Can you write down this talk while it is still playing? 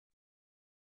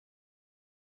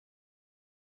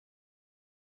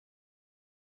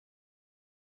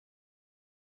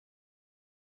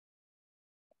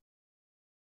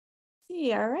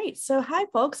See, all right. So hi,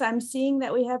 folks. I'm seeing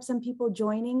that we have some people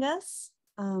joining us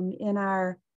in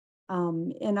our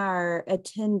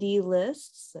attendee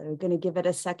list. So going to give it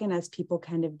a second as people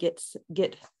kind of get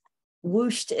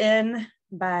whooshed in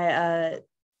by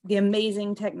the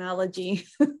amazing technology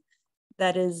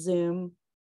that is Zoom.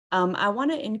 I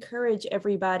want to encourage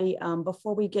everybody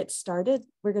before we get started,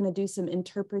 we're going to do some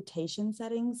interpretation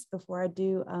settings before I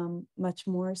do much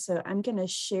more. So I'm going to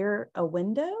share a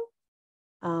window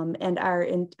and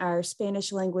our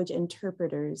Spanish language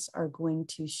interpreters are going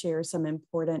to share some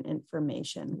important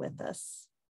information with us.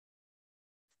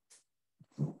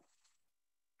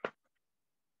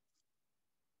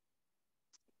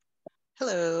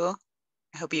 Hello,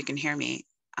 I hope you can hear me.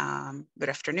 Good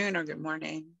afternoon or good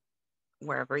morning,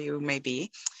 wherever you may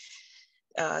be.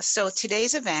 So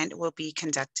today's event will be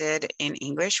conducted in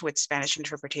English with Spanish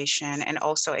interpretation and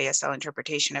also ASL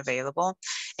interpretation available.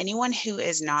 Anyone who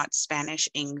is not Spanish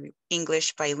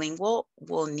English bilingual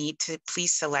will need to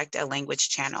please select a language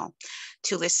channel.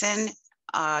 To listen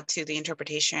to the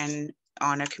interpretation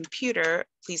on a computer,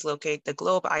 please locate the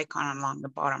globe icon along the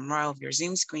bottom row of your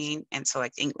Zoom screen and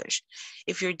select English.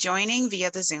 If you're joining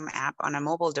via the Zoom app on a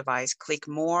mobile device, click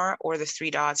More or the three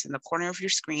dots in the corner of your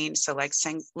screen, select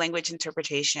Language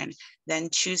Interpretation, then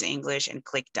choose English and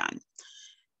click Done.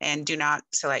 And do not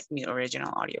select Mute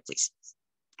Original Audio, please.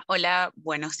 Hola,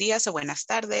 buenos días o buenas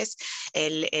tardes.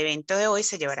 El evento de hoy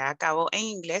se llevará a cabo en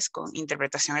inglés con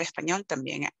interpretación al español.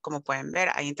 También, como pueden ver,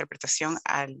 hay interpretación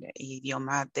al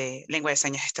idioma de lengua de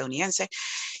señas estadounidense.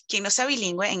 Quien no sea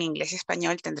bilingüe en inglés y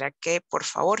español tendrá que, por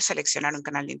favor, seleccionar un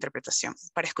canal de interpretación.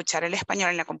 Para escuchar el español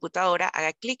en la computadora,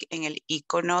 haga clic en el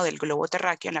icono del globo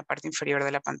terráqueo en la parte inferior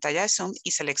de la pantalla de Zoom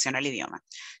y selecciona el idioma.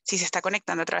 Si se está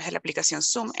conectando a través de la aplicación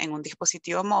Zoom en un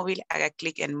dispositivo móvil, haga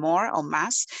clic en More o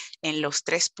Más en los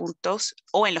tres puntos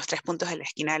de la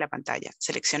esquina de la pantalla.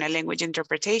 Seleccione Language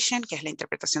Interpretation, que es la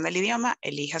interpretación del idioma,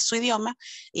 elija su idioma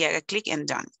y haga clic en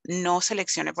Done. No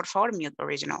seleccione, por favor, Mute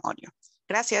Original Audio.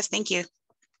 Gracias, thank you.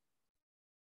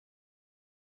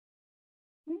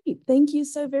 Great. Thank you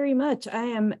so very much. I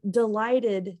am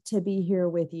delighted to be here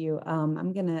with you.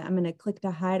 I'm gonna click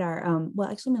to hide our, well,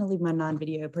 actually I'm gonna leave my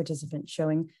non-video participant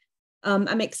showing.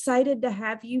 I'm excited to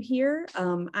have you here.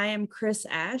 I am Chris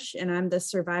Ash, and I'm the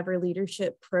Survivor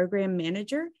Leadership Program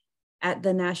Manager at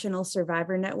the National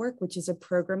Survivor Network, which is a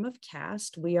program of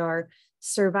CAST. We are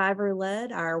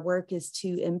survivor-led. Our work is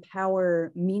to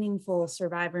empower meaningful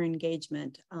survivor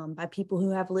engagement by people who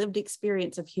have lived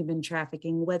experience of human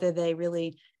trafficking, whether they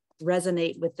really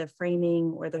resonate with the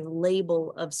framing or the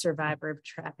label of survivor of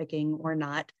trafficking or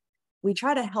not. We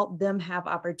try to help them have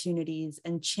opportunities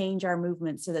and change our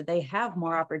movement so that they have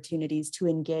more opportunities to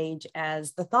engage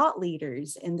as the thought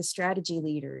leaders and the strategy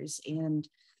leaders and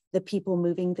the people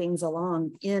moving things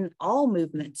along in all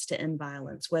movements to end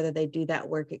violence, whether they do that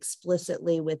work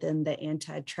explicitly within the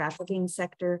anti-trafficking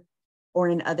sector or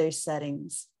in other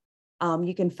settings.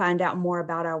 You can find out more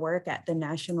about our work at the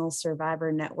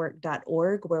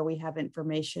nationalsurvivornetwork.org, where we have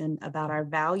information about our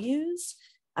values,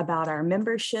 about our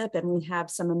membership, and we have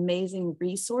some amazing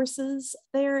resources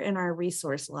there in our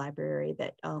resource library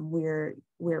that we're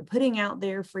putting out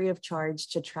there free of charge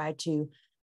to try to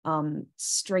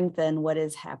strengthen what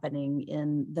is happening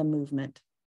in the movement.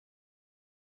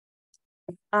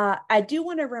 I do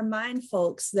want to remind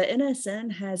folks that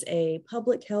NSN has a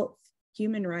public health,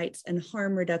 human rights, and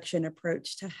harm reduction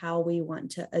approach to how we want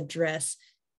to address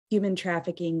human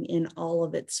trafficking in all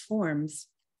of its forms.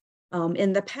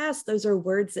 In the past, those are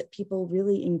words that people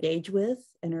really engage with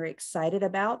and are excited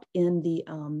about in the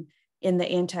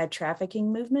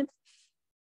anti-trafficking movement.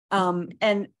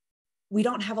 And we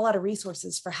don't have a lot of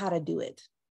resources for how to do it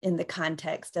in the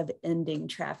context of ending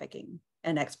trafficking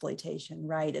and exploitation,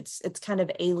 right? It's kind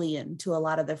of alien to a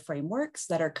lot of the frameworks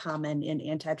that are common in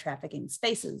anti-trafficking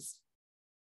spaces.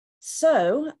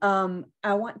 So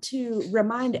I want to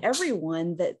remind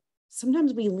everyone that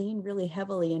sometimes we lean really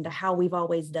heavily into how we've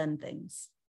always done things,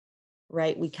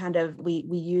 right? We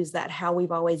use that how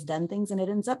we've always done things, and it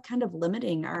ends up kind of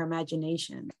limiting our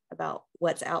imagination about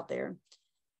what's out there.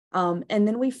 And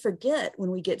then we forget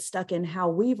when we get stuck in how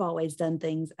we've always done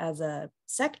things as a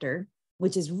sector,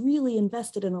 which is really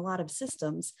invested in a lot of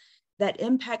systems that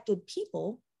impacted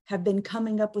people have been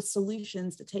coming up with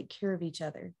solutions to take care of each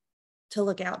other, to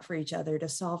look out for each other, to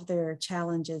solve their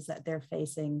challenges that they're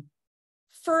facing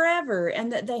forever,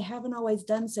 and that they haven't always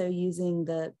done so using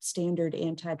the standard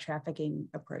anti-trafficking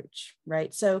approach,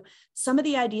 right? So some of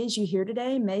the ideas you hear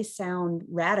today may sound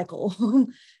radical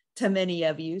to many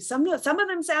of you. Some of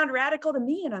them sound radical to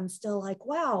me, and I'm still like,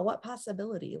 wow, what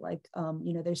possibility? Like,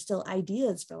 there's still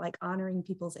ideas for like honoring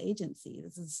people's agency.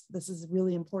 This is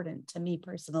really important to me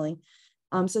personally.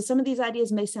 So some of these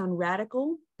ideas may sound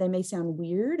radical, they may sound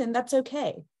weird, and that's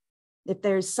okay. If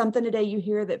there's something today you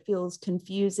hear that feels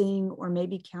confusing or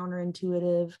maybe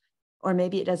counterintuitive, or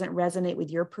maybe it doesn't resonate with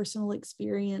your personal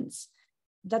experience,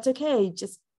 that's okay.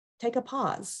 Just take a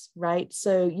pause, right?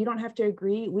 So you don't have to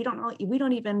agree. We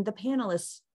don't even, the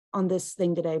panelists on this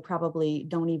thing today probably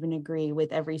don't even agree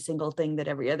with every single thing that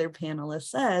every other panelist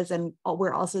says. And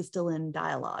we're also still in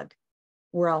dialogue.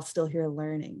 We're all still here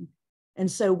learning. And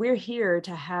so we're here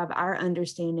to have our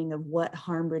understanding of what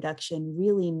harm reduction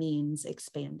really means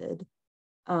expanded,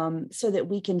 so that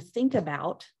we can think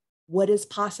about what is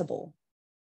possible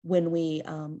when we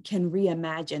can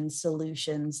reimagine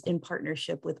solutions in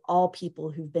partnership with all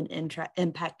people who've been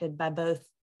impacted by both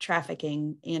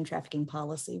trafficking and trafficking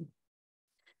policy.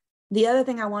 The other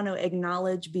thing I want to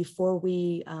acknowledge before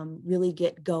we really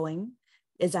get going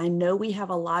is I know we have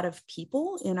a lot of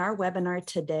people in our webinar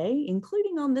today,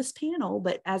 including on this panel,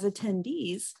 but as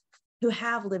attendees, who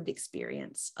have lived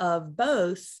experience of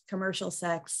both commercial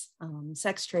sex,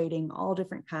 sex trading, all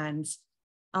different kinds,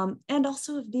 and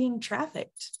also of being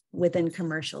trafficked within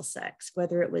commercial sex,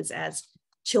 whether it was as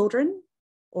children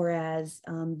or as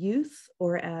youth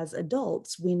or as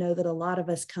adults. We know that a lot of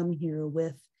us come here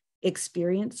with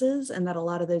experiences, and that a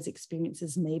lot of those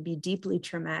experiences may be deeply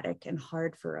traumatic and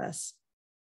hard for us.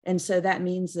 And so that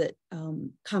means that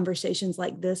conversations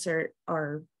like this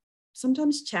are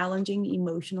sometimes challenging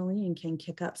emotionally and can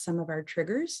kick up some of our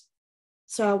triggers.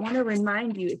 So I want to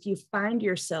remind you, if you find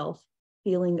yourself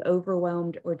feeling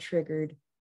overwhelmed or triggered,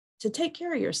 to take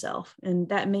care of yourself. And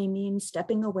that may mean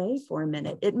stepping away for a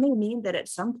minute. It may mean that at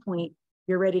some point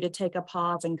you're ready to take a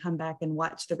pause and come back and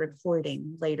watch the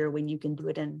recording later, when you can do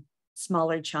it in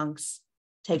smaller chunks,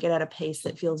 take it at a pace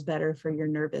that feels better for your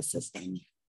nervous system.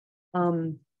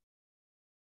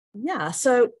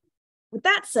 So with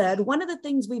that said, one of the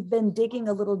things we've been digging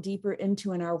a little deeper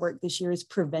into in our work this year is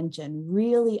prevention,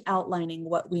 really outlining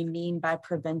what we mean by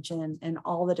prevention and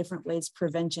all the different ways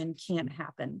prevention can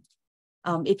happen.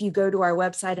 If you go to our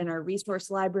website and our resource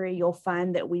library, you'll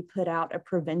find that we put out a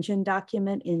prevention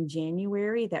document in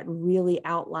January that really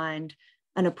outlined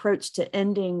an approach to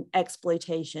ending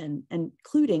exploitation,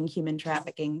 including human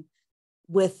trafficking,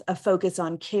 with a focus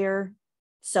on care,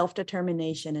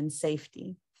 self-determination, and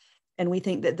safety. And we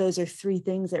think that those are three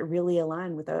things that really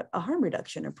align with a harm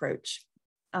reduction approach.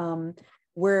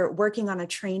 We're working on a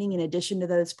training in addition to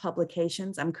those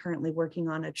publications. I'm currently working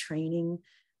on a training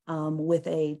with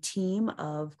a team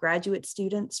of graduate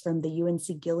students from the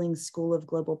UNC Gillings School of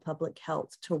Global Public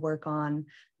Health to work on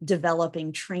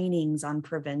developing trainings on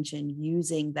prevention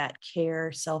using that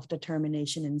care,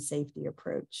 self-determination, and safety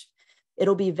approach.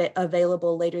 It'll be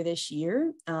available later this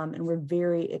year, and we're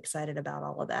very excited about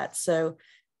all of that. So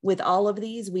with all of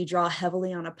these, we draw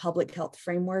heavily on a public health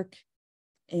framework,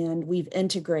 and we've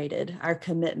integrated our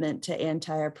commitment to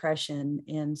anti-oppression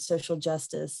and social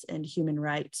justice and human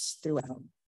rights throughout.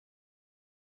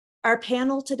 Our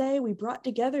panel today, we brought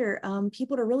together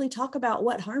people to really talk about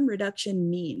what harm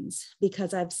reduction means,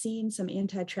 because I've seen some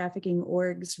anti-trafficking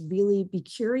orgs really be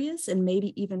curious and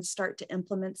maybe even start to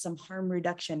implement some harm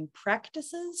reduction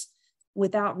practices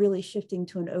without really shifting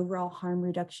to an overall harm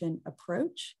reduction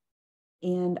approach.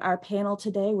 And our panel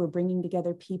today, we're bringing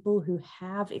together people who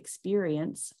have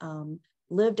experience,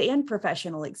 lived and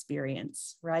professional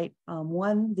experience, right?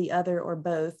 One, the other, or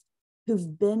both,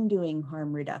 who've been doing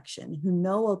harm reduction, who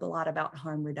know a lot about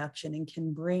harm reduction and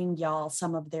can bring y'all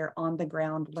some of their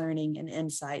on-the-ground learning and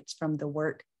insights from the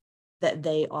work that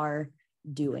they are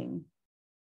doing.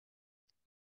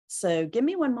 So give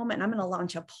me one moment, and I'm going to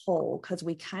launch a poll because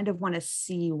we kind of want to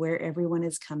see where everyone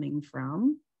is coming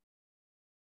from.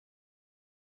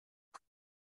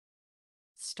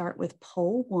 Start with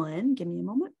poll 1. Give me a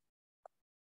moment.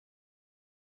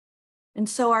 And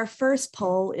so our first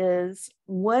poll is,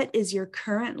 what is your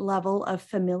current level of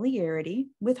familiarity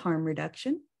with harm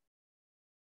reduction?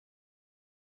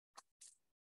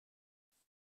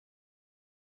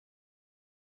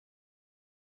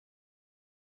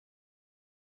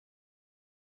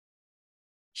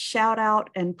 Shout out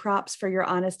and props for your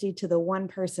honesty to the one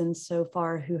person so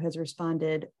far who has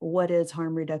responded, what is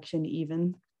harm reduction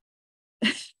even?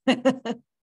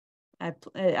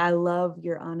 I love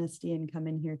your honesty and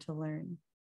coming here to learn,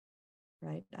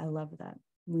 right? I love that.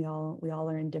 We all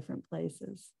are in different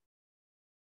places.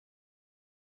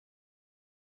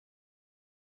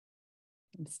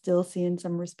 I'm still seeing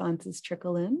some responses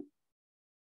trickle in.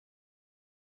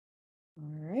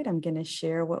 All right, I'm going to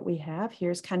share what we have.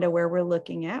 Here's kind of where we're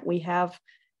looking at. We have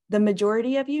the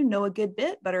majority of you know a good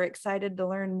bit, but are excited to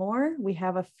learn more. We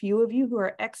have a few of you who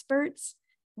are experts.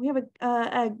 We have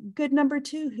a good number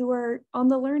too who are on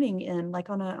the learning end, like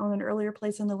on an earlier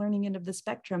place on the learning end of the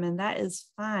spectrum, and that is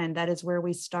fine. That is where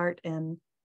we start and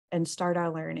start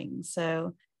our learning.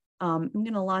 So I'm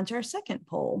going to launch our second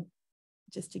poll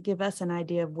just to give us an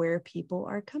idea of where people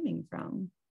are coming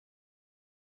from.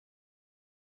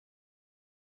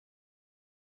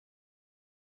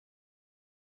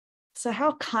 So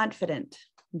how confident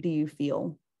do you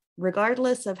feel?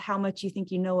 Regardless of how much you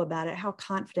think you know about it, how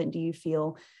confident do you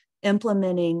feel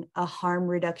implementing a harm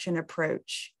reduction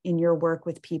approach in your work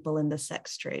with people in the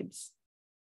sex trades?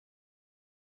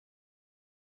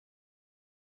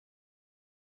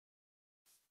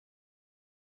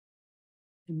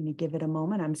 I'm going to give it a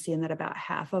moment. I'm seeing that about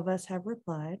half of us have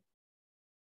replied.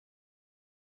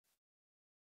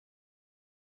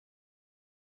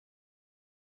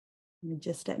 We're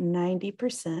just at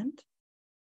 90%.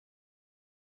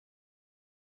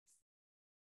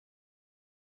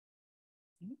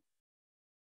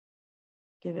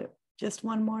 Give it just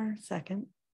one more second.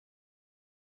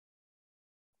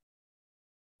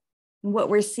 What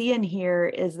we're seeing here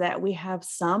is that we have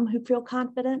some who feel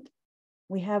confident.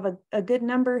 We have a good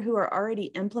number who are already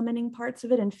implementing parts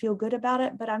of it and feel good about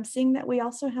it, but I'm seeing that we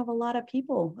also have a lot of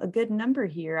people, a good number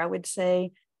here. I would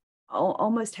say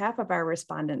almost half of our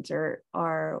respondents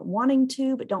are wanting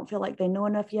to, but don't feel like they know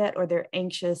enough yet, or they're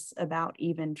anxious about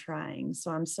even trying. So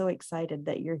I'm so excited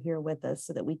that you're here with us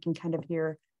so that we can kind of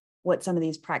hear what some of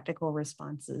these practical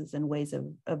responses and ways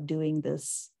of doing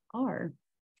this are.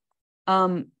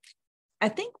 I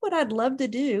think what I'd love to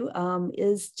do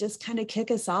is just kind of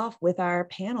kick us off with our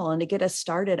panel. And to get us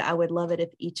started, I would love it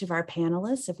if each of our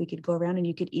panelists, if we could go around and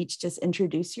you could each just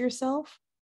introduce yourself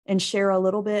and share a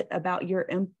little bit about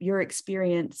your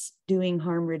experience doing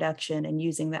harm reduction and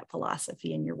using that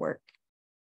philosophy in your work.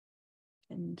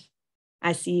 And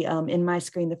I see in my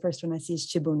screen, the first one I see is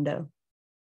Chibundo.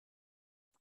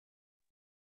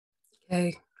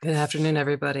 Hey, good afternoon,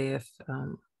 everybody. If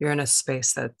you're in a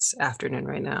space that's afternoon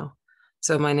right now.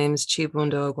 So my name is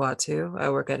Chibundo Ogwatu. I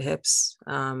work at HIPS.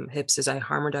 HIPS is a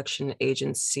harm reduction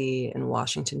agency in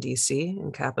Washington, D.C.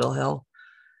 in Capitol Hill.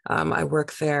 I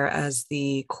work there as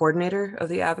the coordinator of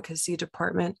the advocacy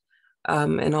department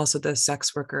and also the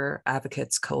Sex Worker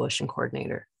Advocates Coalition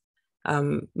coordinator.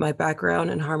 My background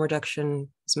in harm reduction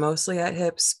is mostly at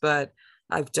HIPS, but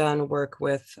I've done work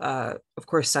with, of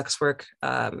course, sex worker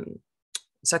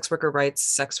rights,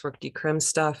 sex work decrim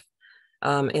stuff,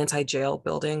 anti-jail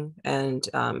building and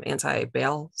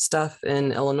anti-bail stuff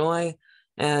in Illinois,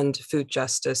 and food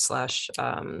justice /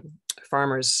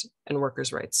 farmers and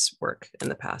workers' rights work in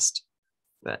the past.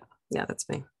 But yeah, that's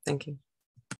me. Thank you.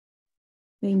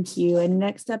 Thank you. And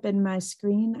next up in my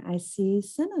screen, I see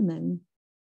Cinnamon.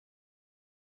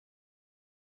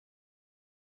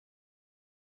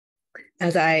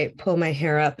 As I pull my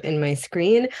hair up in my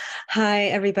screen. Hi,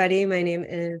 everybody. My name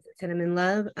is Cinnamon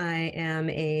Love. I am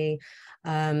a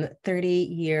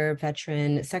 30-year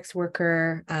veteran sex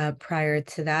worker. Prior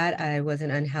to that, I was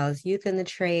an unhoused youth in the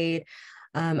trade.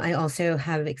 I also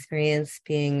have experience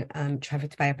being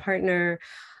trafficked by a partner.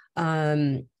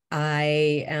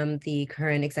 I am the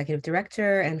current executive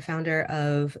director and founder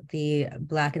of the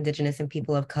Black, Indigenous, and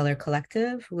People of Color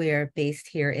Collective. We are based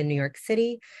here in New York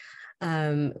City.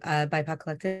 BIPOC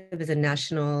Collective is a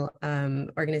national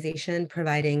organization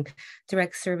providing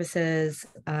direct services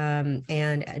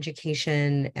and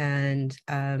education and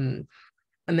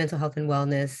mental health and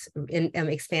wellness,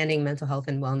 expanding mental health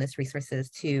and wellness resources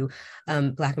to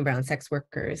Black and brown sex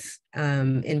workers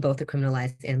in both the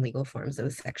criminalized and legal forms of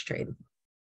the sex trade.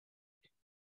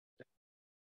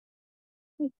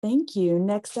 Thank you.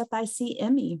 Next up, I see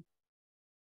Emmy.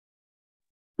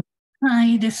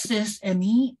 Hi, this is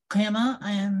Emmy Koyama.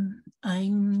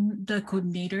 I'm the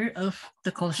coordinator of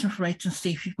the Coalition for Rights and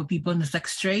Safety for People in the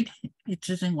Sex Trade. It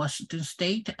is in Washington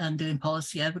State and doing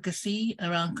policy advocacy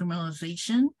around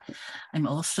criminalization. I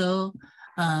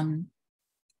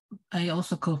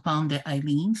also co-founded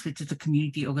Eileen's, which is a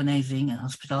community organizing and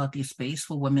hospitality space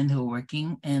for women who are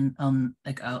working and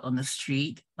out on the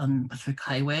street on Pacific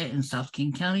Highway in South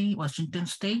King County, Washington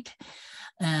State.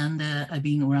 And I've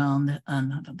been around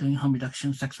doing harm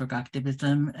reduction, sex work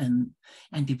activism, and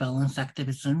anti-violence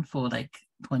activism for like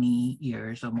 20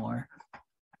 years or more.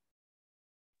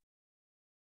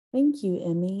 Thank you,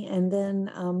 Emmy. And then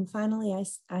finally,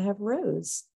 I have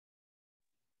Rose.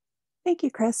 Thank you,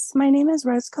 Chris. My name is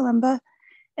Rose Columba,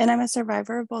 and I'm a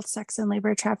survivor of both sex and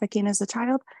labor trafficking as a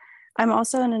child. I'm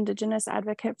also an Indigenous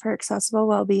advocate for accessible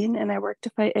well-being, and I work to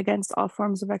fight against all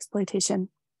forms of exploitation.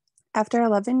 After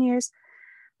 11 years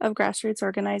of grassroots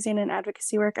organizing and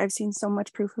advocacy work, I've seen so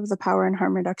much proof of the power and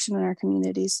harm reduction in our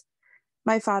communities.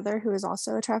 My father, who is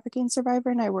also a trafficking survivor,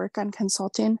 and I work on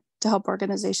consulting to help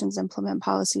organizations implement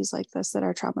policies like this that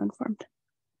are trauma-informed.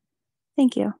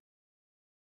 Thank you.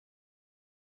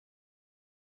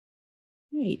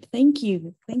 Great, thank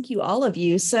you. Thank you, all of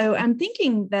you. So I'm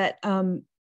thinking that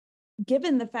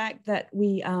given the fact that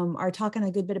we are talking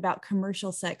a good bit about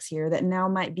commercial sex here, that now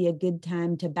might be a good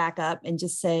time to back up and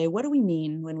just say, what do we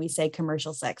mean when we say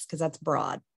commercial sex? Because that's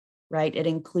broad, right? It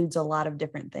includes a lot of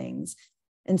different things.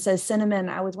 And so Cinnamon,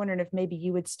 I was wondering if maybe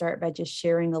you would start by just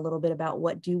sharing a little bit about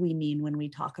what do we mean when we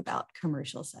talk about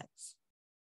commercial sex?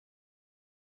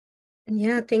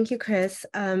 Yeah, thank you, Chris.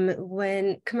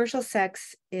 When commercial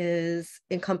sex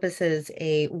encompasses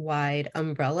a wide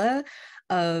umbrella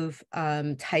of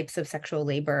types of sexual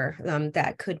labor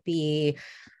that could be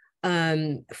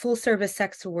full service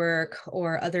sex work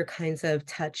or other kinds of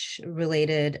touch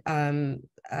related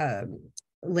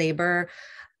labor,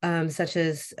 such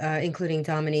as including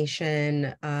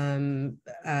domination,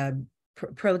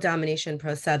 pro-domination,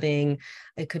 pro-subbing.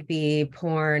 It could be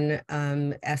porn,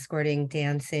 escorting,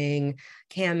 dancing,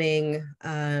 camming,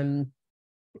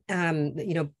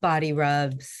 body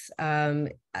rubs,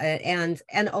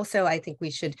 and also I think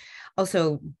we should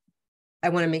also, I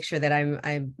want to make sure that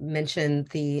I mention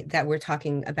that we're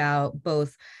talking about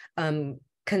both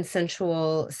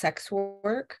consensual sex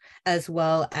work as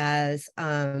well as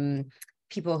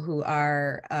people who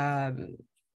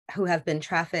have been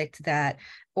trafficked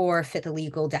or fit the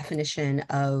legal definition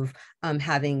of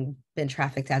having been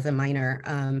trafficked as a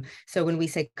minor. So when we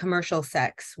say commercial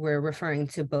sex, we're referring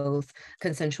to both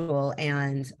consensual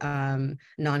and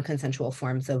non-consensual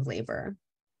forms of labor.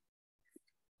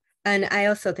 And I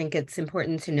also think it's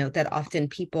important to note that often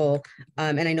people,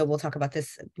 and I know we'll talk about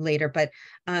this later, but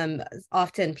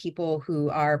often people who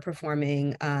are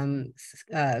performing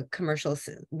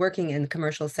working in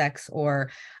commercial sex or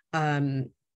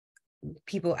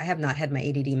people, I have not had my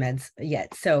ADD meds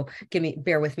yet, so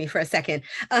bear with me for a second.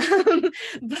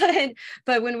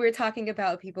 But when we're talking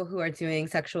about people who are doing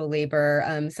sexual labor,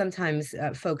 sometimes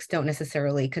folks don't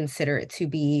necessarily consider it to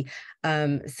be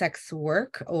sex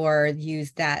work or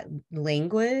use that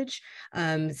language.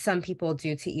 Some people,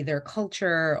 due to either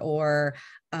culture or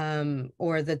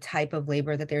the type of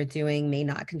labor that they're doing, may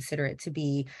not consider it to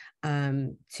be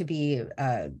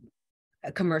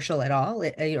commercial at all,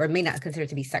 or may not consider it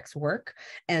to be sex work.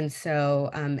 And so,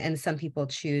 and some people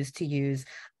choose to use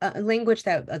language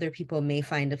that other people may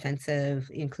find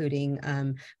offensive, including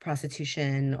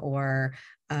prostitution or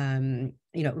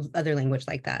other language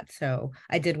like that. So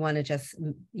I did want to just,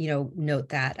 note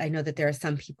that. I know that there are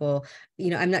some people,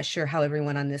 I'm not sure how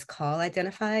everyone on this call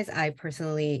identifies. I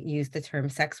personally use the term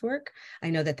sex work.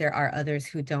 I know that there are others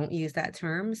who don't use that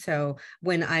term. So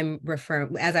when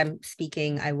as I'm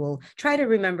speaking, I will try to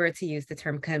remember to use the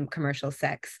term commercial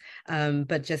sex.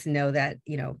 But just know that,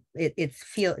 it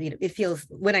feels,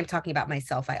 when I'm talking about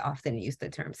myself, I often use the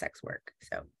term sex work.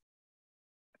 So.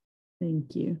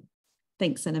 Thank you.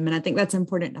 Thanks, Cinnamon. I think that's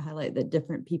important to highlight that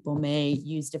different people may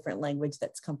use different language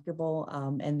that's comfortable,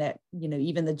 and that,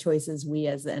 even the choices we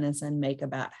as the NSN make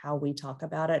about how we talk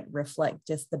about it reflect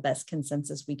just the best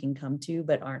consensus we can come to,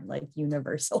 but aren't like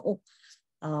universal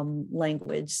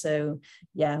language. So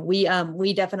yeah,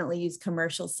 we definitely use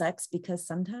commercial sex because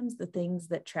sometimes the things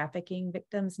that trafficking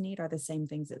victims need are the same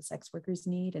things that sex workers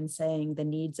need, and saying the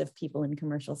needs of people in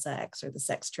commercial sex or the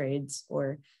sex trades,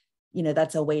 or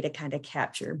that's a way to kind of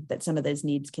capture that some of those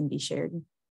needs can be shared.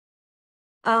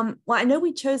 Well, I know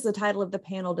we chose the title of the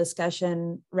panel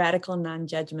discussion, Radical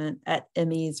Non-Judgment, at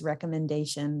Emmy's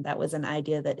recommendation. That was an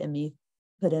idea that Emmy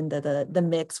put into the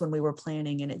mix when we were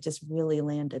planning, and it just really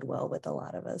landed well with a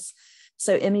lot of us.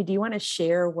 So Emmy, do you want to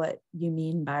share what you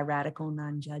mean by radical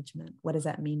non-judgment? What does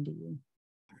that mean to you?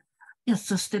 Yes,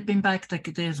 so stepping back,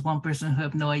 there's one person who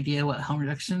have no idea what harm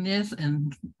reduction is,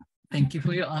 and thank you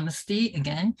for your honesty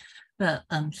again. But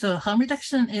so harm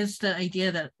reduction is the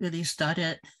idea that really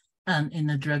started in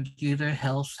the drug user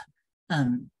health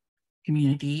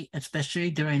community,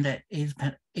 especially during the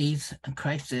AIDS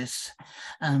crisis,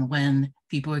 when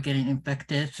people were getting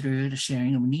infected through the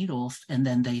sharing of needles, and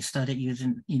then they started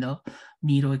using,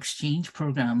 needle exchange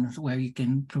programs where you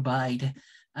can provide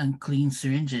clean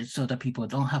syringes so that people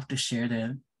don't have to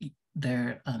share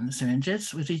their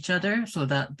syringes with each other, so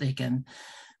that they can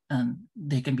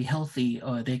be healthy,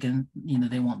 or they can,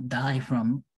 they won't die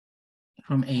from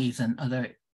AIDS and other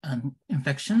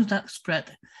infections that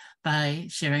spread by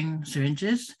sharing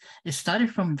syringes. It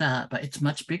started from that, but it's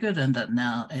much bigger than that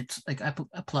now. It's like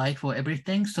applied for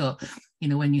everything. So,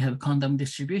 when you have condom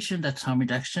distribution, that's harm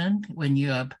reduction. When you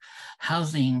have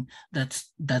housing that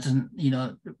doesn't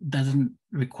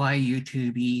require you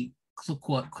to be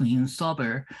quote clean,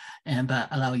 sober, but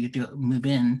allow you to move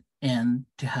in and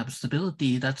to have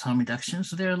stability, that's harm reduction.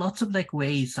 So there are lots of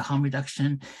ways the harm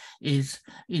reduction is,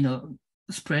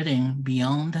 spreading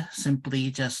beyond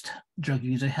simply just drug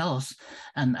user health.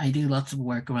 And I do lots of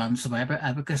work around survivor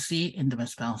advocacy in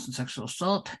domestic violence and sexual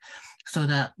assault, so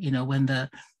that when the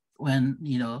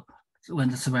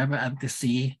survivor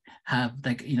advocacy have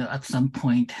at some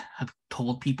point have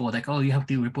told people oh, you have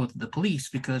to report to the police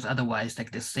because otherwise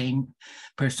the same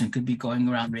person could be going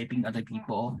around raping other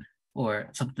people or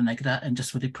something like that, and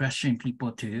just really pressuring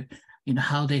people to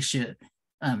how they should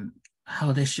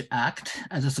act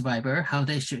as a survivor, how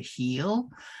they should heal,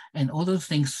 and all those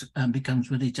things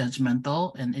becomes really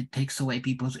judgmental, and it takes away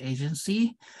people's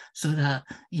agency. So that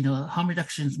harm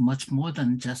reduction is much more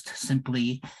than just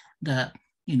simply the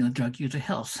drug user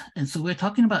health. And so we're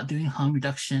talking about doing harm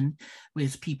reduction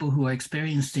with people who are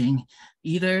experiencing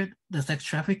either the sex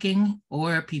trafficking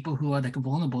or people who are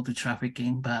vulnerable to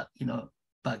trafficking, but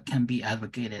can be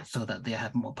advocated so that they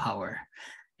have more power.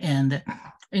 And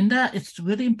in that, it's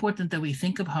really important that we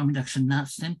think of harm reduction not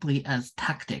simply as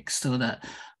tactics, so that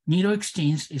needle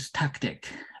exchange is tactic,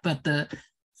 but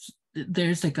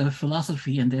there's a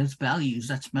philosophy and there's values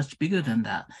that's much bigger than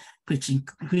that, which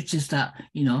is that,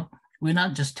 we're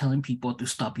not just telling people to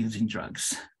stop using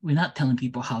drugs. We're not telling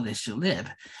people how they should live,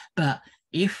 but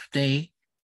if they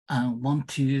want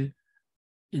to,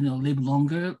 live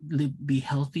longer, be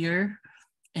healthier,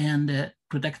 and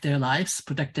protect their lives,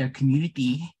 protect their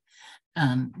community,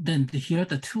 then here are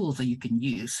the tools that you can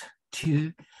use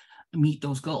to meet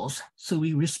those goals. So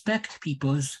we respect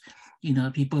people's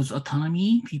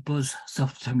autonomy, people's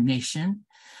self-determination,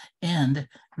 and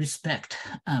respect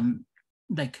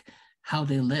how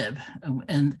they live,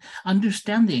 and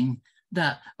understanding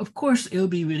that, of course, it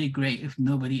would be really great if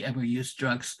nobody ever used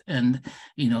drugs and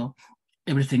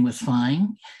everything was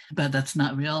fine, but that's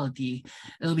not reality.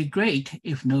 It'll be great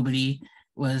if nobody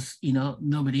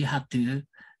had to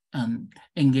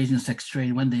engage in sex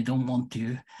trade when they don't want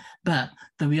to, but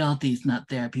the reality is not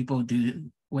there. People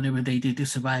do whatever they do to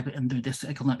survive under this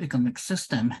economic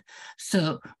system.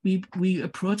 So we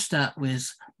approach that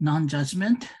with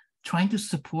non-judgment, trying to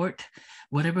support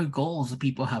whatever goals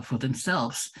people have for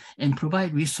themselves and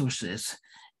provide resources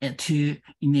to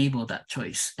enable that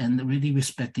choice, and really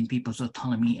respecting people's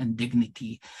autonomy and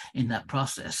dignity in that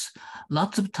process.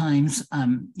 Lots of times,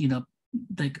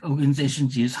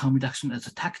 organizations use harm reduction as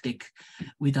a tactic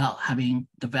without having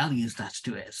the values attached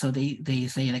to it. So they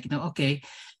say okay,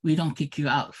 we don't kick you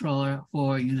out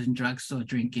for using drugs or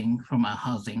drinking from our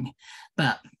housing,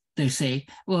 but they say,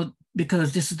 well,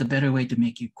 because this is the better way to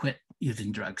make you quit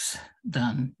using drugs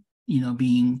than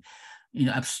being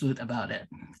absolute about it.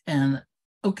 And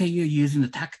okay, you're using the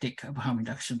tactic of harm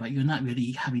reduction, but you're not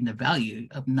really having the value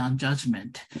of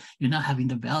non-judgment. You're not having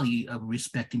the value of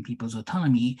respecting people's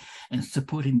autonomy and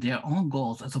supporting their own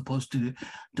goals, as opposed to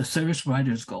the service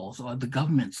provider's goals or the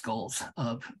government's goals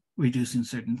of reducing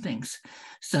certain things.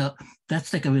 So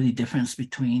that's a really difference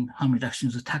between harm reduction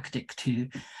as a tactic to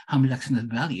harm reduction as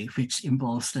value, which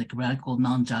involves radical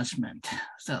non-judgment.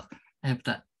 So I hope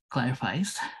that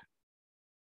clarifies.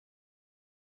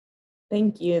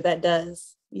 Thank you. That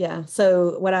does. Yeah.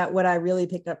 So what I really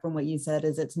picked up from what you said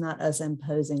is it's not us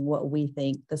imposing what we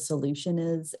think the solution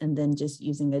is and then just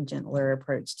using a gentler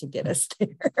approach to get us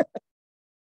there.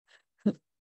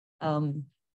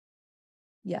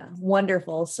 Yeah,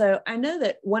 wonderful. So I know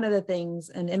that one of the things,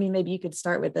 and I mean, maybe you could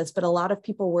start with this, but a lot of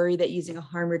people worry that using a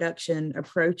harm reduction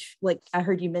approach, like I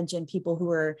heard you mention people who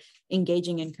are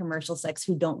engaging in commercial sex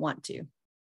who don't want to,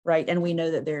 right? And we know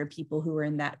that there are people who are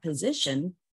in that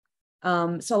position.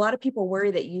 So a lot of people worry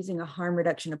that using a harm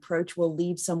reduction approach will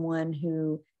leave someone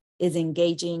who is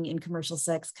engaging in commercial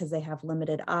sex because they have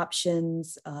limited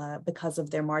options, because of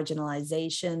their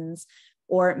marginalizations,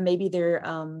 or maybe they're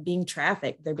being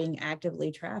trafficked, they're being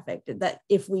actively trafficked, that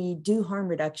if we do harm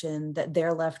reduction, that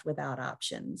they're left without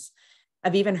options.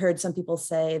 I've even heard some people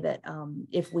say that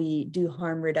if we do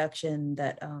harm reduction,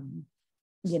 that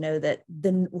that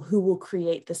then who will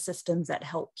create the systems that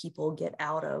help people get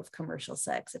out of commercial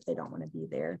sex if they don't want to be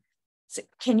there. So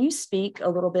can you speak a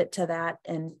little bit to that,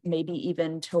 and maybe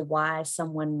even to why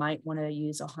someone might want to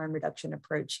use a harm reduction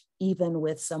approach, even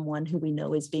with someone who we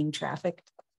know is being trafficked?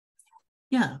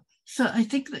 Yeah, So I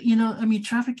think that, I mean,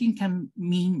 trafficking can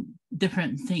mean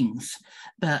different things,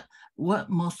 but what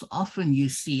most often you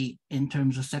see in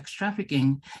terms of sex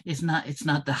trafficking is it's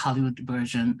not the Hollywood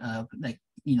version of like,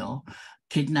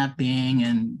 kidnapping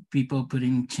and people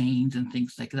putting chains and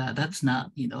things like that. That's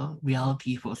not,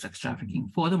 reality for sex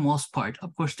trafficking. For the most part,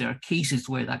 of course, there are cases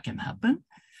where that can happen,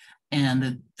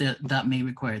 and that may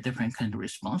require a different kind of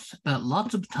response. But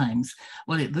lots of times,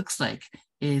 what it looks like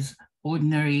is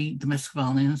ordinary domestic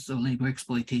violence or labor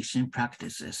exploitation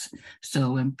practices.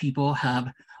 So when people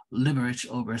have leverage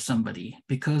over somebody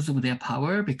because of their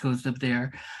power, because of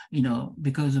their,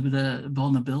 because of the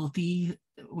vulnerability,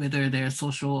 whether they're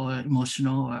social or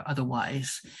emotional or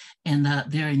otherwise, and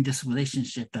that they're in this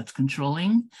relationship that's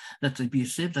controlling, that's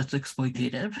abusive, that's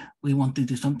exploitative. We want to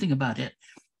do something about it.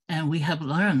 And we have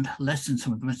learned lessons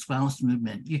from the domestic violence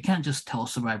movement. You can't just tell a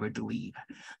survivor to leave.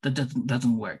 That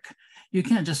doesn't work. You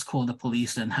can't just call the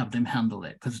police and have them handle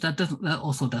it, because that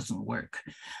also doesn't work.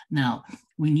 Now,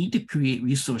 we need to create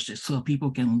resources so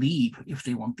people can leave if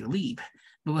they want to leave.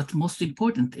 But what's most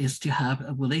important is to have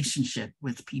a relationship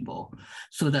with people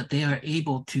so that they are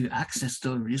able to access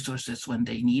those resources when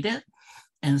they need it.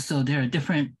 And so there are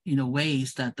different,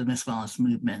 ways that the domestic violence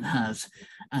movement has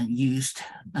used,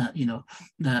 doing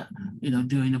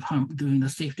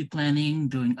the safety planning,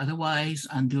 doing otherwise,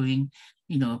 and doing,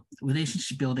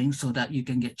 relationship building so that you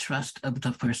can get trust of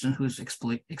the person who's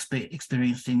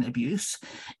experiencing abuse.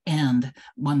 And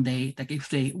one day, like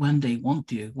when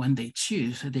they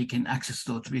choose, they can access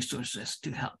those resources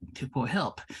for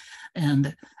help.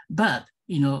 But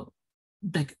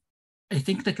I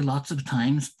think like lots of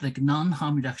times, like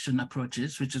non-harm reduction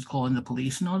approaches, which is calling the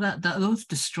police and all that, those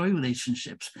destroy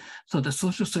relationships. So the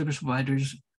social service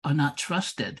providers are not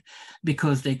trusted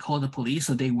because they call the police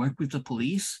or they work with the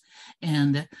police.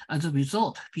 And as a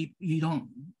result, you don't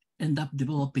end up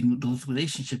developing those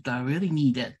relationships that are really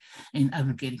needed in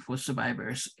advocating for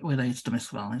survivors, whether it's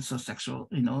domestic violence or sexual,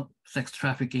 sex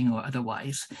trafficking or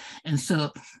otherwise. And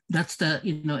so that's the,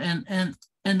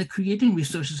 and the creating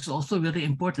resources is also really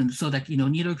important so that,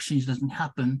 needle exchange doesn't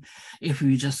happen if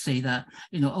we just say that,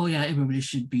 oh yeah, everybody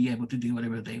should be able to do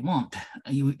whatever they want.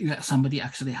 Somebody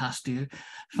actually has to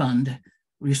fund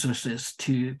resources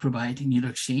to provide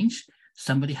needle exchange.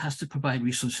 Somebody has to provide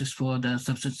resources for the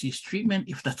substance use treatment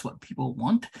if that's what people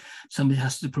want. Somebody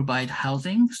has to provide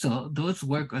housing. So those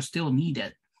work are still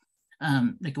needed.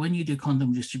 Like when you do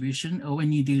condom distribution or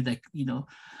when you do like,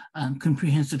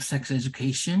 comprehensive sex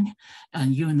education,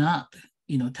 and you're not,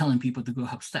 telling people to go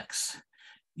have sex.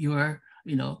 You're,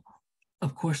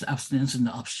 of course, abstinence is an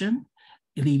option.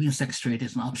 Leaving sex trade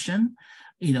is an option.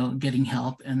 Getting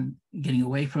help and getting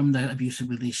away from the abusive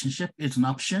relationship is an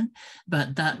option,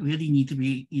 but that really need to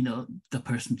be, the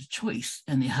person's choice.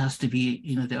 And it has to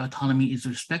be, their autonomy is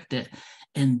respected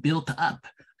and built up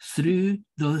through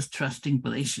those trusting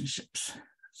relationships.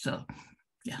 So,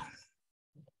 yeah.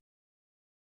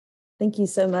 Thank you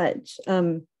so much.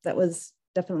 That was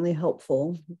definitely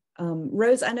helpful.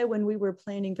 Rose, I know when we were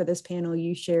planning for this panel,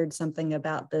 you shared something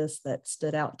about this that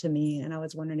stood out to me, and I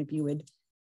was wondering if you would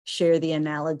share the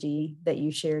analogy that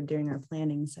you shared during our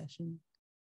planning session.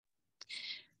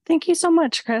 Thank you so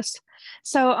much, Chris.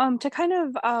 So to kind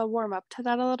of warm up to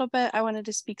that a little bit, I wanted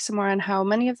to speak some more on how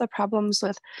many of the problems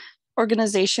with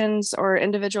organizations or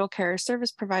individual care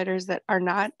service providers that are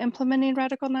not implementing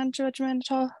radical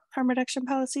non-judgmental harm reduction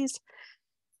policies.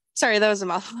 Sorry, that was a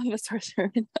mouthful of a source.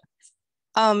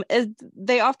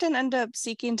 They often end up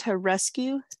seeking to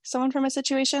rescue someone from a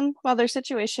situation. While their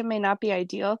situation may not be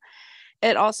ideal,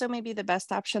 it also may be the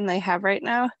best option they have right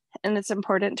now. And it's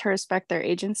important to respect their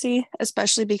agency,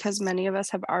 especially because many of us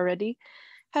have already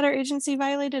had our agency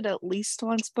violated at least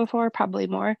once before, probably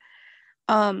more.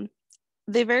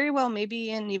 They very well may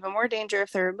be in even more danger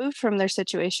if they're removed from their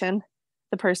situation,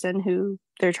 the person who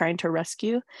they're trying to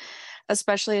rescue,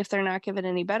 especially if they're not given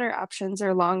any better options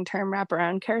or long-term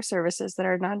wraparound care services that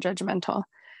are non-judgmental.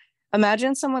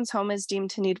 Imagine someone's home is deemed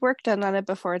to need work done on it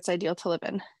before it's ideal to live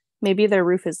in. Maybe their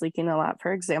roof is leaking a lot,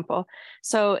 for example.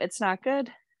 So it's not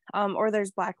good. Or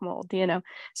there's black mold,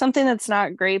 something that's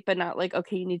not great, but not like,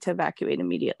 okay, you need to evacuate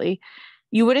immediately.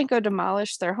 You wouldn't go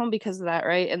demolish their home because of that,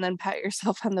 right? And then pat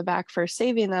yourself on the back for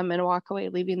saving them and walk away,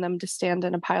 leaving them to stand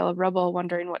in a pile of rubble,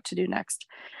 wondering what to do next.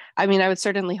 I mean, I would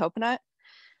certainly hope not.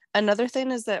 Another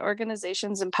thing is that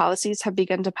organizations and policies have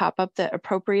begun to pop up that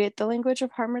appropriate the language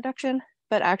of harm reduction,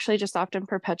 but actually just often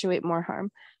perpetuate more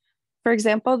harm. For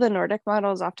example, the Nordic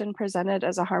model is often presented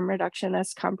as a harm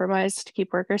reductionist compromise to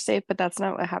keep workers safe, but that's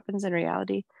not what happens in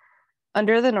reality.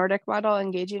 Under the Nordic model,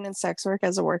 engaging in sex work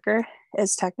as a worker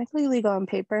is technically legal on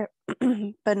paper,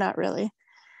 but not really.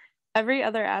 Every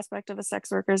other aspect of a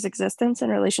sex worker's existence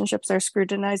and relationships are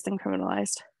scrutinized and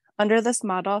criminalized. Under this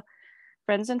model,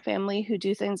 friends and family who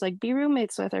do things like be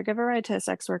roommates with or give a ride to a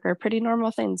sex worker, pretty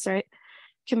normal things, right,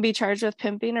 can be charged with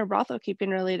pimping or brothel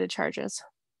keeping related charges.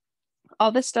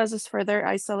 All this does is further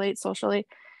isolate socially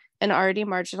an already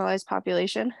marginalized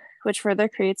population, which further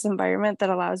creates an environment that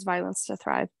allows violence to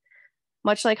thrive,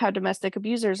 much like how domestic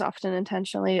abusers often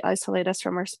intentionally isolate us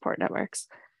from our support networks.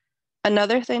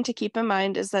 Another thing to keep in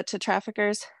mind is that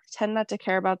traffickers tend not to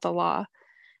care about the law,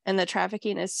 and that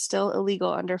trafficking is still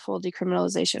illegal under full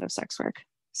decriminalization of sex work.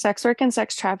 Sex work and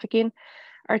sex trafficking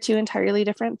are two entirely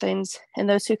different things, and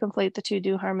those who conflate the two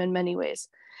do harm in many ways.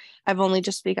 I've only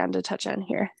just begun to touch on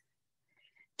here.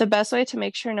 The best way to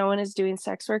make sure no one is doing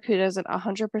sex work who doesn't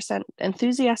 100%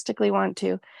 enthusiastically want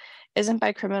to isn't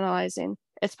by criminalizing.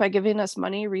 It's by giving us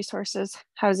money, resources,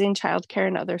 housing, childcare,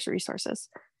 and other resources.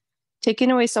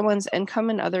 Taking away someone's income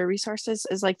and other resources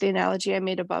is like the analogy I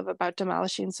made above about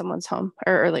demolishing someone's home,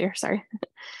 or earlier, sorry.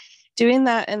 Doing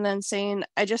that and then saying,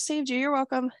 I just saved you, you're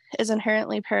welcome, is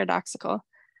inherently paradoxical.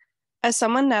 As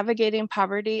someone navigating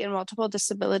poverty and multiple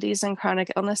disabilities and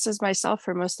chronic illnesses myself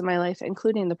for most of my life,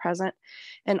 including the present,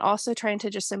 and also trying to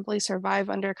just simply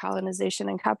survive under colonization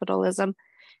and capitalism,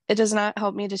 it does not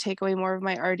help me to take away more of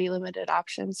my already limited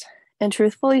options. And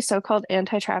truthfully, so-called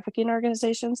anti-trafficking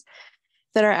organizations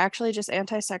that are actually just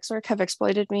anti-sex work have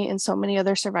exploited me and so many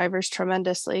other survivors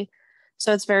tremendously.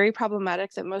 So it's very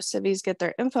problematic that most civies get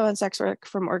their info on sex work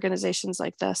from organizations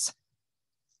like this.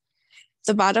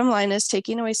 The bottom line is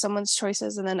taking away someone's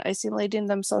choices and then isolating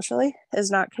them socially is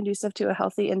not conducive to a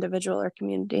healthy individual or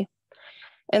community.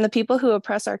 And the people who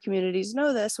oppress our communities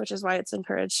know this, which is why it's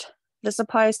encouraged. This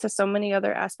applies to so many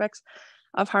other aspects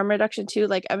of harm reduction too,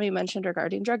 like Emmy mentioned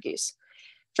regarding drug use.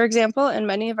 For example, in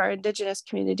many of our Indigenous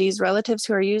communities, relatives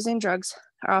who are using drugs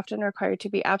are often required to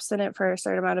be abstinent for a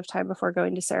certain amount of time before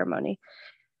going to ceremony.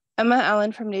 Emma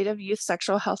Allen from Native Youth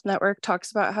Sexual Health Network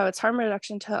talks about how it's harm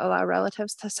reduction to allow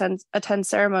relatives to attend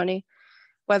ceremony,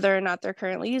 whether or not they're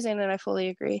currently using, and I fully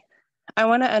agree. I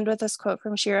want to end with this quote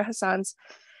from Shira Hassan's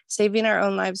Saving Our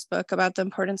Own Lives book about the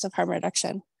importance of harm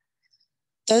reduction.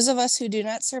 Those of us who do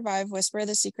not survive whisper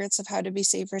the secrets of how to be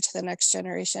safer to the next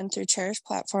generation through cherished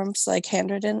platforms like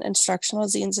handwritten instructional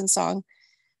zines and song,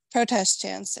 protest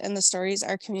chants, and the stories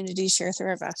our communities share through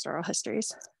our vast oral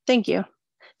histories. Thank you.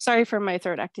 Sorry for my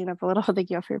throat acting up a little. Thank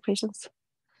you all for your patience.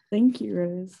 Thank you,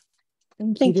 Rose.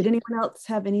 Thank you. Did anyone else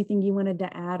have anything you wanted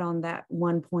to add on that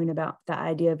one point about the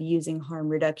idea of using harm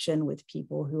reduction with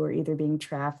people who are either being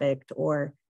trafficked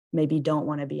or maybe don't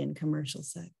want to be in commercial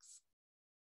sex?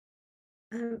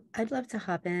 I'd love to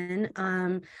hop in.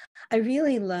 I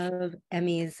really love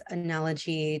Emmy's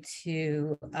analogy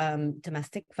to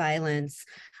domestic violence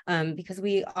because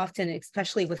we often,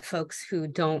 especially with folks who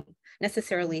don't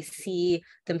necessarily see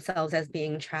themselves as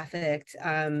being trafficked,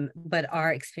 but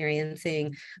are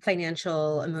experiencing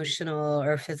financial, emotional,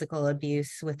 or physical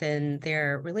abuse within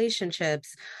their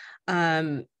relationships,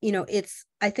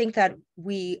 I think that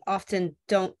we often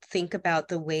don't think about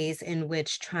the ways in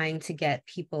which trying to get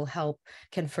people help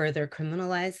can further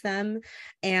criminalize them.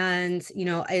 And,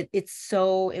 it's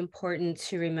so important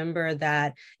to remember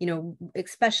that,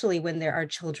 especially when there are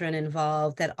children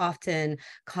involved, that often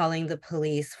calling the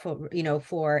police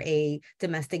for a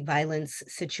domestic violence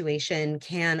situation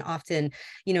can often,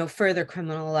 further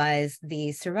criminalize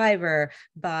the survivor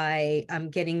by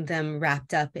getting them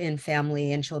wrapped up in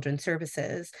family and children's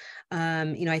services.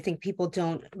 I think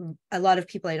a lot of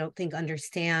people I don't think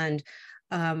understand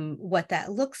what that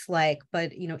looks like.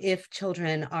 But, if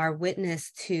children are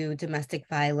witness to domestic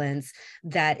violence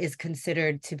that is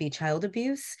considered to be child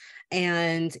abuse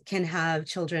and can have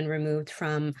children removed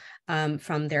from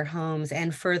their homes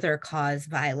and further cause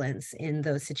violence in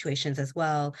those situations as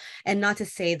well. And not to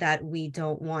say that we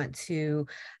don't want to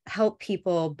help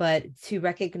people, but to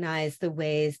recognize the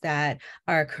ways that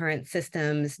our current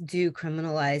systems do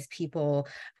criminalize people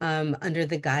under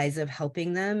the guise of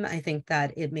helping them. I think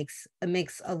that it makes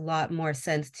a lot more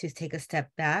sense to take a step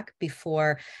back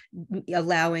before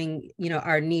allowing,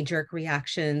 our knee-jerk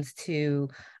reactions to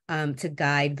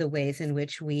guide the ways in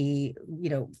which we,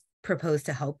 propose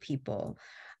to help people.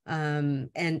 And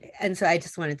so I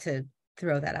just wanted to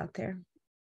throw that out there.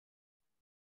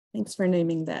 Thanks for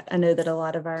naming that. I know that a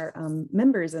lot of our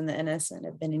members in the NSN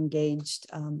have been engaged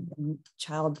in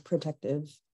child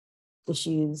protective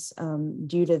issues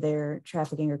due to their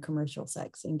trafficking or commercial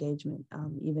sex engagement,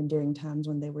 even during times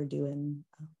when they were doing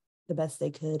the best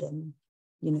they could. And,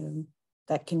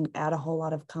 that can add a whole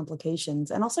lot of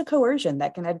complications, and also coercion.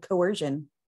 That can add coercion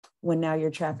when now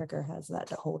your trafficker has that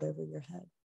to hold over your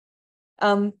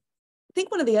head.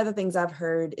 think one of the other things I've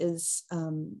heard is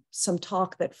some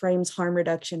talk that frames harm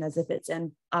reduction as if it's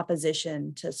in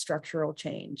opposition to structural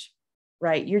change,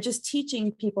 right? You're just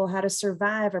teaching people how to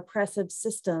survive oppressive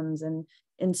systems, and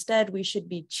instead we should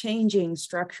be changing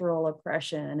structural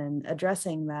oppression and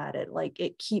addressing that.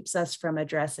 It keeps us from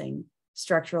addressing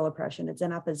structural oppression. It's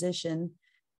in opposition.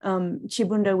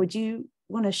 Chibundo, would you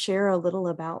want to share a little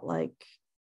about like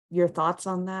your thoughts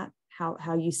on that?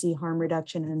 How you see harm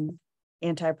reduction and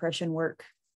anti-oppression work?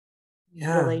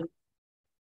 Yeah.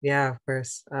 Yeah, of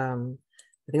course.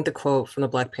 I think the quote from the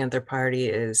Black Panther Party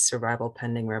is survival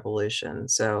pending revolution.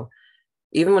 So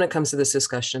even when it comes to this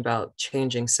discussion about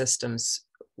changing systems,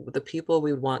 the people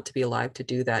we want to be alive to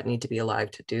do that need to be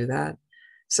alive to do that.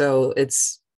 So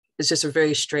it's just a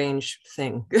very strange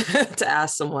thing to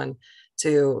ask someone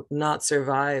to not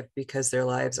survive because their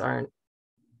lives aren't,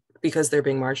 because they're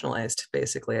being marginalized,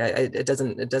 basically. It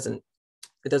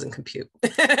doesn't compute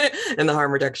in the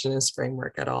harm reductionist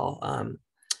framework at all.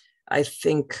 I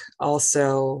think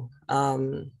also,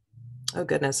 oh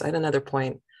goodness, I had another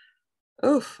point.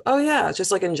 Oh yeah,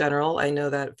 just like in general, I know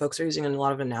that folks are using a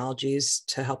lot of analogies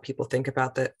to help people think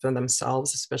about that for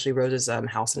themselves, especially Rose's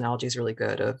house analogy is really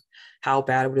good, of how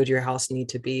bad would your house need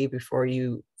to be before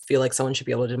you feel like someone should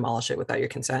be able to demolish it without your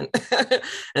consent.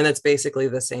 And that's basically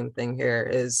the same thing here,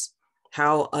 is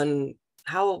how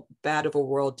bad of a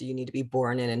world do you need to be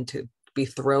born in and to be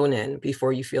thrown in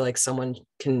before you feel like someone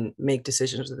can make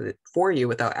decisions for you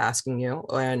without asking you,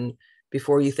 and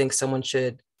before you think someone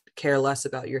should care less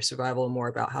about your survival and more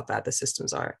about how bad the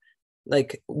systems are.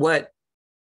 Like what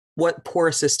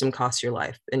poor system costs your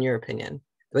life, in your opinion,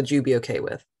 would you be okay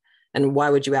with? And why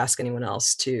would you ask anyone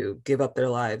else to give up their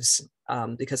lives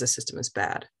because the system is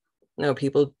bad? No,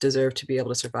 people deserve to be able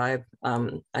to survive.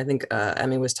 I think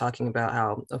Emmy was talking about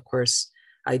how, of course,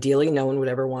 ideally, no one would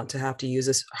ever want to have to use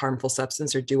this harmful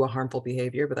substance or do a harmful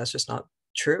behavior, but that's just not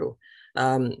true.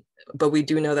 But we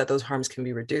do know that those harms can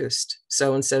be reduced.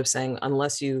 So instead of saying,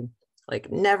 unless you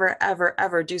like never, ever,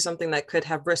 ever do something that could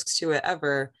have risks to it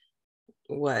ever,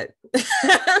 what?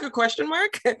 Question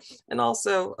mark? And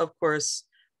also, of course,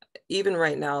 even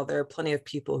right now, there are plenty of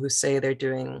people who say they're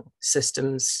doing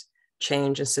systems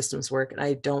change and systems work. And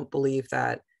I don't believe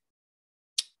that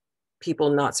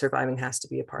people not surviving has to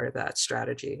be a part of that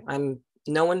strategy.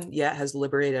 No one yet has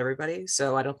liberated everybody.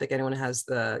 So I don't think anyone has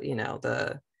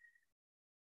the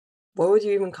what would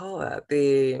you even call that?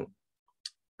 The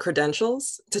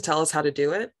credentials to tell us how to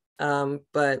do it.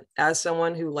 But as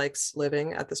someone who likes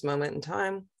living at this moment in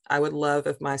time, I would love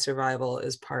if my survival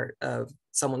is part of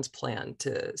someone's plan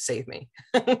to save me.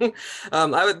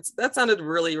 That sounded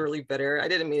really, really bitter. I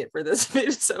didn't mean it for this to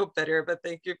be so bitter, but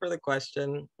thank you for the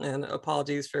question, and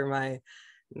apologies for my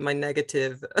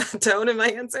negative tone in my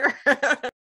answer.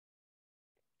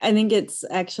 I think it's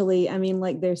actually, I mean,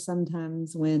 like there's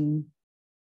sometimes when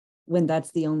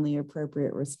that's the only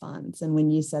appropriate response. And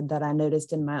when you said that, I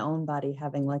noticed in my own body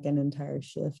having like an entire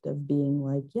shift of being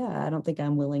like, yeah, I don't think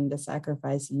I'm willing to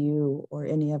sacrifice you or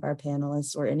any of our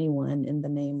panelists or anyone in the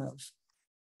name of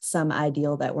some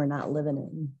ideal that we're not living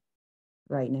in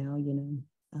right now,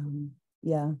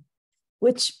 yeah.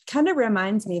 Which kind of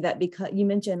reminds me that, because you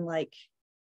mentioned like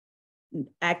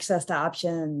access to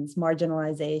options,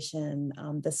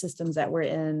 marginalization, the systems that we're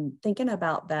in, thinking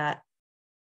about that,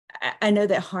 I know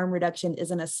that harm reduction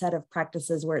isn't a set of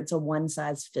practices where it's a one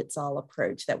size fits all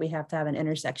approach, that we have to have an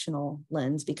intersectional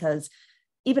lens, because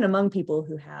even among people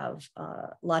who have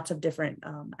lots of different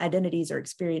identities or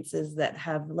experiences that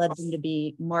have led them to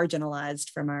be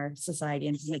marginalized from our society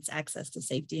and from its access to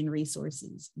safety and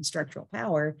resources and structural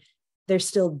power, there's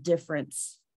still different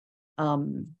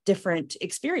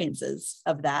experiences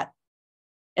of that.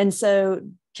 And so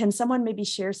can someone maybe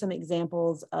share some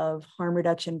examples of harm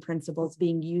reduction principles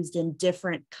being used in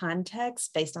different contexts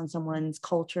based on someone's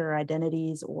culture,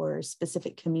 identities, or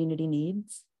specific community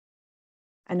needs?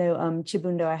 I know,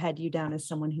 Chibundo, I had you down as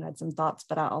someone who had some thoughts,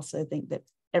 but I also think that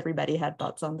everybody had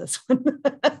thoughts on this one.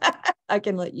 I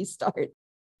can let you start.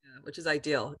 Yeah, which is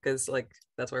ideal, because like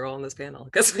that's why we're all on this panel,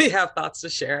 because we have thoughts to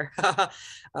share.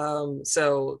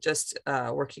 So just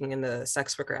working in the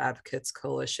Sex Worker Advocates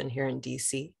Coalition here in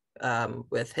DC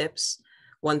with HIPS,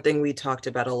 one thing we talked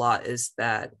about a lot is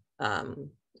that,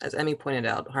 as Emmy pointed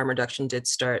out, harm reduction did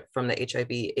start from the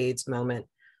HIV/AIDS moment.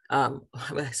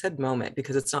 I said moment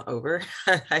because it's not over.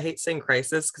 I hate saying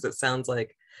crisis because it sounds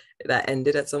like that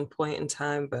ended at some point in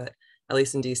time, but at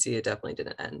least in DC, it definitely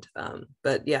didn't end.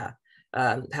 But yeah,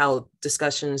 how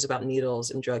discussions about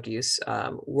needles and drug use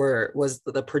was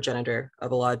the progenitor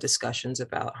of a lot of discussions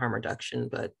about harm reduction.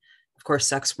 But of course,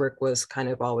 sex work was kind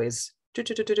of always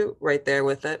right there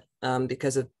with it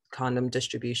because of condom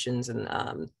distributions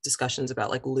and discussions about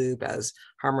like lube as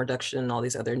harm reduction and all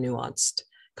these other nuanced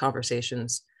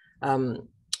conversations.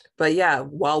 But yeah,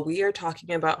 while we are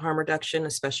talking about harm reduction,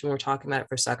 especially when we're talking about it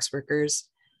for sex workers,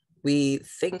 we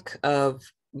think of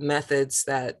methods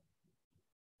that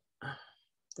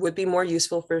would be more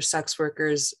useful for sex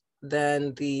workers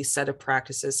than the set of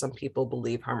practices some people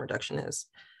believe harm reduction is.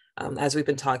 As we've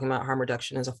been talking about, harm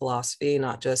reduction is a philosophy,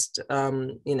 not just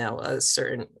a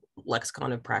certain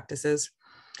lexicon of practices.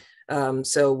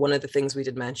 So one of the things we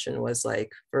did mention was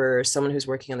like for someone who's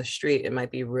working on the street, it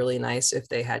might be really nice if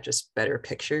they had just better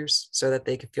pictures so that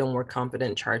they could feel more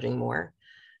confident charging more.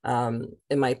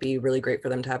 It might be really great for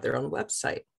them to have their own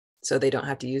website so they don't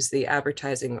have to use the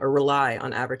advertising or rely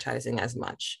on advertising as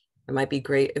much. It might be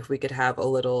great if we could have a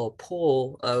little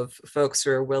pool of folks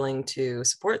who are willing to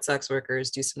support sex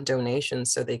workers, do some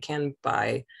donations so they can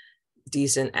buy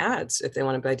decent ads. If they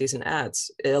want to buy decent ads,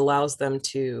 it allows them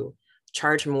to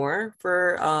charge more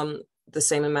for the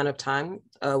same amount of time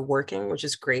working, which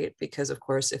is great because of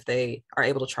course, if they are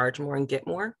able to charge more and get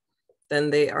more, then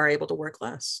they are able to work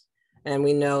less. And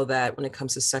we know that when it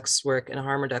comes to sex work and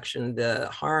harm reduction, the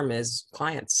harm is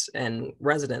clients and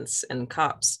residents and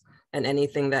cops and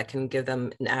anything that can give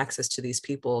them an access to these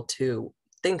people to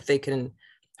think they can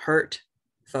hurt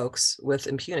folks with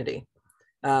impunity.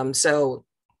 So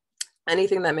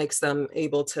anything that makes them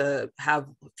able to have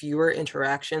fewer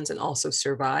interactions and also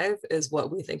survive is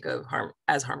what we think of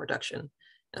as harm reduction.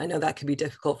 And I know that can be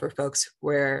difficult for folks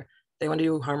where they want to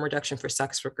do harm reduction for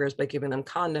sex workers by giving them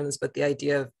condoms, but the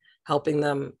idea of helping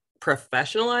them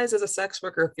professionalize as a sex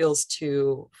worker feels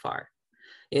too far.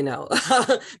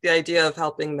 The idea of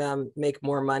helping them make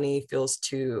more money feels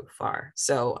too far.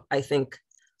 So I think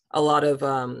a lot of,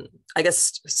 I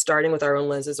guess, starting with our own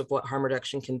lenses of what harm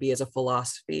reduction can be as a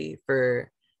philosophy for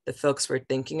the folks we're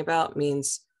thinking about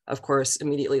means, of course,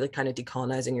 immediately like kind of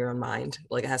decolonizing your own mind.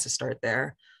 Like it has to start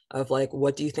there of like,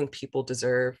 what do you think people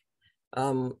deserve?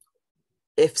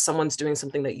 If someone's doing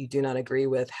something that you do not agree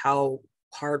with, how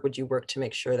hard would you work to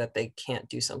make sure that they can't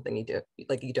do something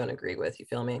you don't agree with? You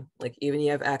feel me? Like even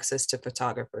you have access to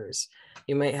photographers,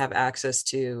 you might have access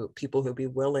to people who'd be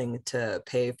willing to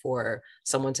pay for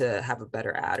someone to have a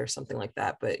better ad or something like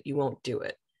that, but you won't do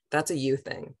it. That's a you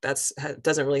thing.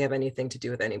 Doesn't really have anything to do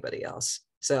with anybody else.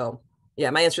 So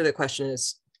yeah, my answer to the question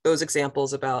is those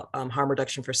examples about harm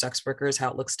reduction for sex workers,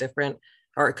 how it looks different,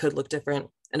 or it could look different.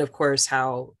 And of course,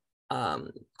 how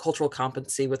cultural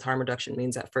competency with harm reduction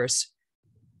means at first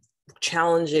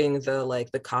challenging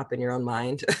the cop in your own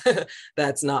mind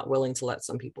that's not willing to let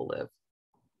some people live.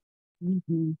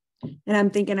 Mm-hmm. And I'm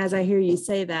thinking as I hear you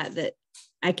say that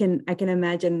I can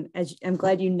imagine, as I'm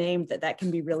glad you named that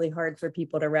can be really hard for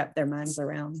people to wrap their minds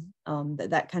around,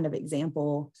 that kind of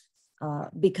example,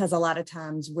 because a lot of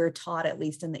times we're taught, at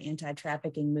least in the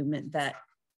anti-trafficking movement, that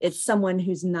it's someone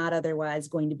who's not otherwise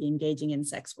going to be engaging in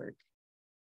sex work.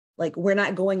 Like we're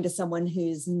not going to someone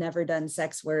who's never done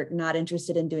sex work, not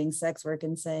interested in doing sex work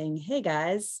and saying, hey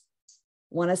guys,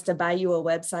 want us to buy you a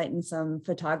website and some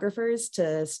photographers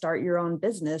to start your own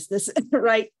business? This,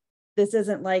 right? This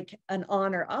isn't like an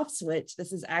on or off switch.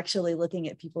 This is actually looking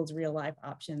at people's real life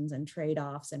options and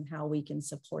trade-offs and how we can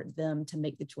support them to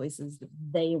make the choices that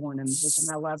they want to make.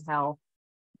 And I love how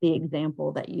the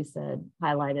example that you said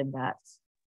highlighted that.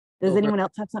 Does anyone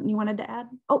else have something you wanted to add?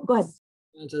 Oh, go ahead.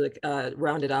 To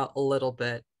round it out a little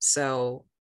bit. So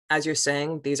as you're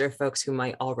saying, these are folks who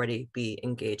might already be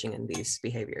engaging in these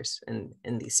behaviors and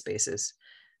in these spaces.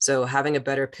 So having a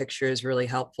better picture is really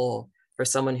helpful for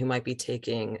someone who might be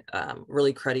taking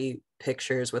really cruddy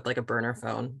pictures with like a burner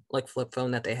phone, like flip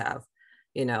phone that they have.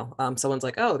 Someone's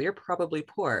like, oh, you're probably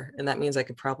poor. And that means I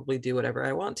could probably do whatever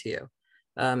I want to you.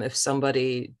 If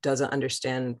somebody doesn't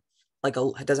understand,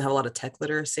 doesn't have a lot of tech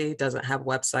literacy, doesn't have a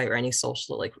website or any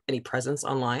social, any presence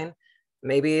online,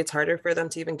 maybe it's harder for them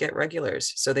to even get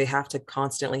regulars. So they have to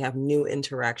constantly have new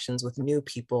interactions with new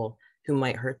people who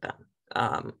might hurt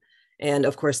them. And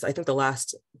of course, I think the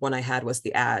last one I had was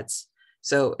the ads.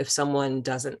 So if someone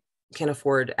can't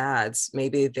afford ads,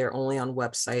 maybe they're only on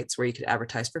websites where you could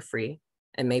advertise for free,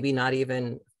 and maybe not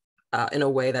even in a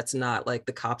way that's not like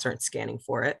the cops aren't scanning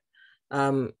for it.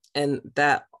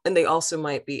 And they also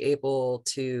might be able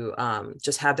to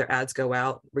just have their ads go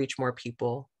out, reach more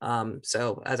people.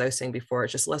 So as I was saying before,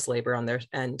 it's just less labor on their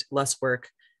end, less work,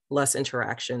 less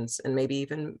interactions, and maybe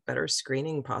even better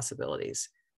screening possibilities.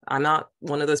 I'm not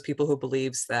one of those people who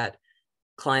believes that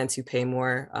clients who pay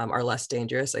more are less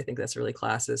dangerous. I think that's really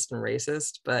classist and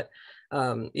racist, but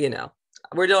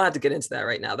we don't have to get into that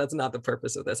right now. That's not the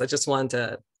purpose of this. I just wanted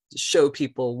to show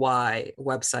people why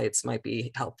websites might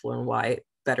be helpful and why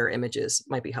better images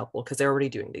might be helpful because they're already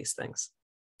doing these things.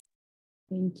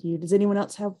 Thank you. Does anyone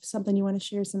else have something you want to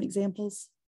share, some examples?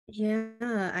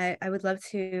 Yeah, I would love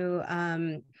to.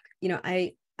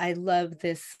 I love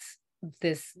this,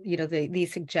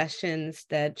 these suggestions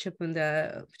that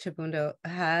Chibundo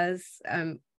has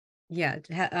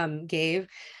gave,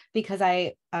 because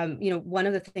one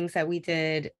of the things that we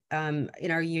did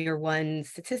in our year one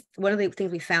one of the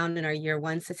things we found in our year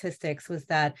one statistics was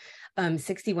that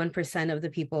 61% of the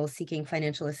people seeking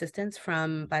financial assistance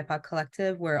from BIPOC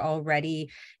Collective were already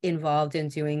involved in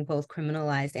doing both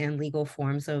criminalized and legal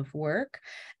forms of work.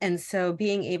 And so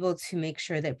being able to make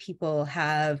sure that people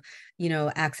have,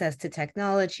 access to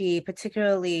technology,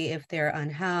 particularly if they're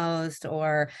unhoused,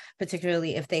 or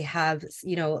particularly if they have,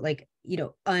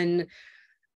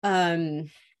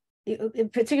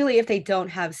 particularly if they don't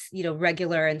have,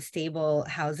 regular and stable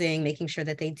housing, making sure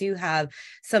that they do have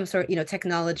some sort,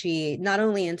 technology, not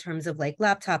only in terms of like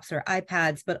laptops or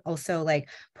iPads, but also like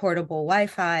portable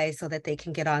Wi-Fi so that they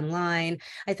can get online.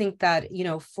 I think that,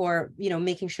 for,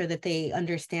 making sure that they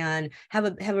understand, have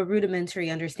a rudimentary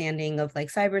understanding of like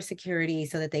cybersecurity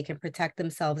so that they can protect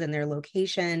themselves in their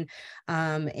location,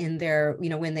 in their,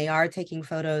 when they are taking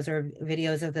photos or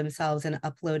videos of themselves and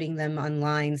uploading them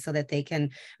online so that they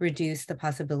can reduce the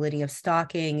possibility of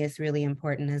stalking is really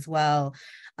important as well.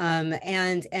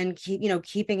 And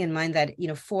keeping in mind that,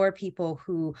 for people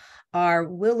who are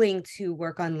willing to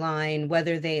work online,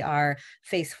 whether they are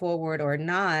face forward or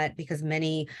not, because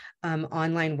many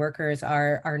online workers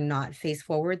are not face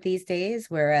forward these days,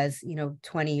 whereas,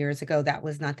 20 years ago, that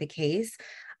was not the case.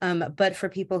 But for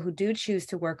people who do choose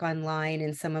to work online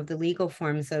in some of the legal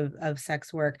forms of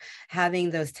sex work, having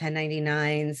those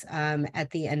 1099s at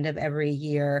the end of every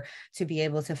year to be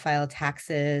able to file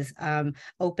taxes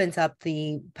opens up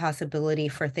the possibility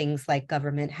for things like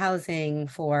government housing,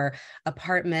 for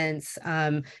apartments.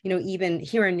 Even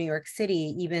here in New York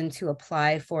City, even to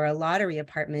apply for a lottery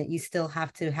apartment, you still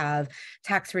have to have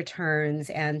tax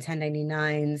returns and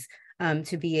 1099s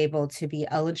to be able to be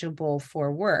eligible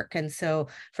for work. And so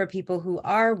for people who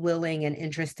are willing and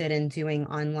interested in doing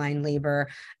online labor,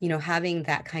 having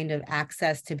that kind of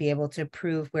access to be able to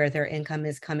prove where their income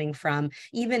is coming from,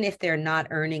 even if they're not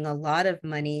earning a lot of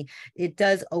money, it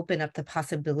does open up the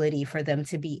possibility for them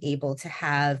to be able to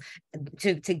have,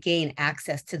 to gain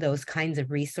access to those kinds of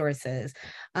resources.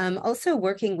 Also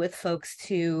working with folks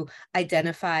to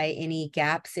identify any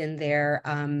gaps in their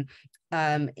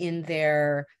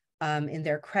in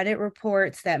their credit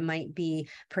reports that might be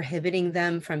prohibiting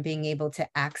them from being able to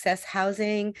access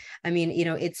housing. I mean,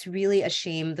 it's really a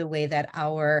shame the way that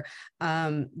our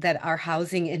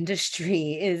housing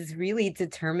industry is really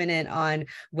determinant on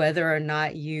whether or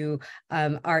not you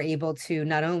are able to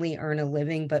not only earn a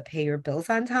living, but pay your bills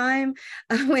on time.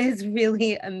 Is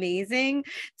really amazing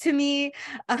to me.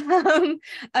 I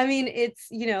mean,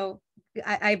 it's,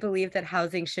 I believe that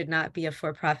housing should not be a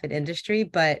for-profit industry,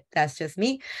 but that's just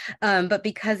me. But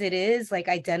because it is, like,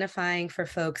 identifying for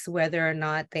folks whether or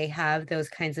not they have those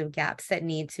kinds of gaps that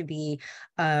need to be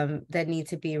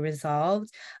resolved,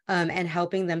 and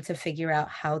helping them to figure out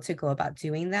how to go about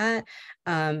doing that,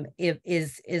 it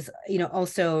is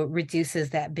also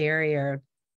reduces that barrier.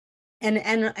 And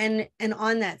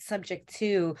on that subject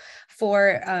too,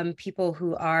 for people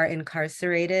who are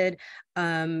incarcerated,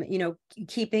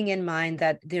 keeping in mind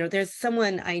that there's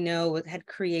someone I know had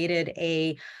created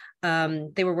a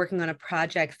they were working on a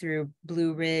project through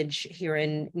Blue Ridge here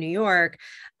in New York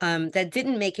that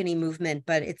didn't make any movement,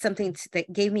 but it's something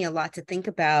that gave me a lot to think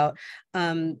about.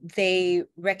 They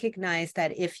recognized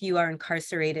that if you are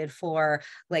incarcerated for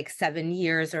like 7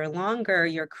 years or longer,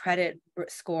 your credit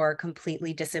score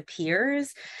completely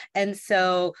disappears. And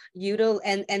so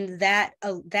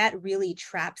that really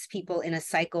traps people in a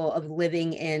cycle of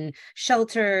living in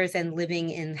shelters and living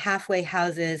in halfway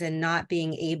houses and not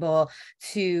being able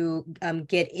to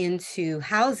get into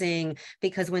housing,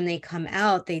 because when they come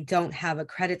out, they don't have a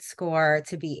credit score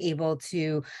to be able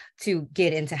to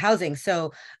get into housing.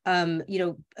 So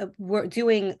we're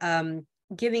doing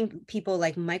giving people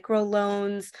like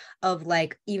microloans of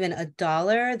like even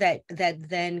 $1 that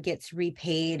then gets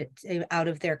repaid out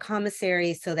of their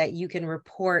commissary, so that you can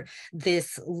report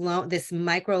this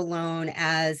micro loan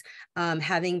as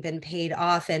having been paid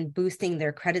off, and boosting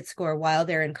their credit score while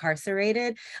they're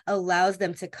incarcerated allows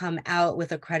them to come out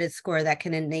with a credit score that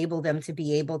can enable them to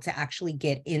be able to actually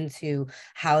get into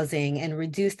housing and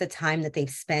reduce the time that they've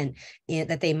spent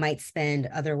that they might spend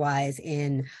otherwise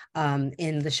in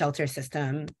the shelter system.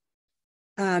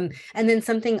 And then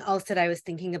something else that I was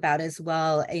thinking about as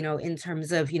well, in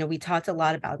terms of, we talked a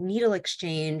lot about needle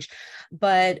exchange,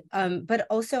 but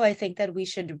also I think that we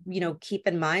should, keep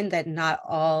in mind that not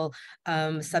all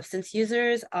substance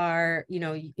users are,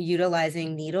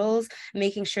 utilizing needles,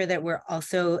 making sure that we're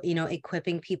also,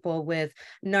 equipping people with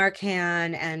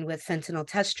Narcan and with fentanyl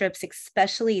test strips,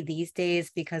 especially these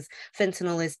days, because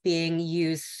fentanyl is being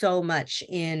used so much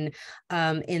in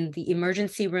the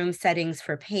emergency room settings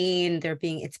for pain.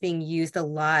 It's being used a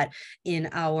lot in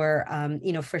our,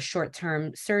 for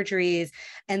short-term surgeries.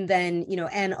 And then,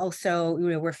 and also,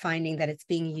 we're finding that it's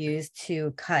being used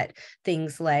to cut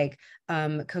things like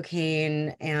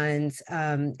cocaine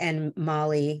and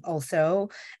Molly also.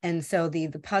 And so the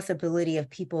possibility of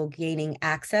people gaining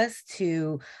access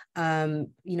to,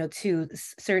 to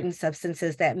certain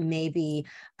substances that may be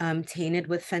tainted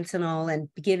with fentanyl,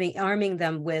 and arming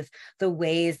them with the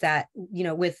ways that,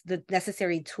 with the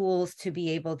necessary tools to be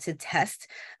able to test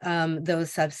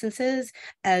those substances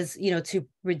as, to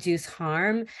reduce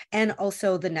harm, and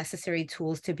also the necessary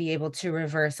tools to be able to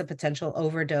reverse a potential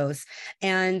overdose.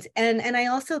 And I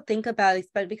also think about,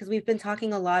 but because we've been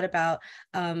talking a lot about,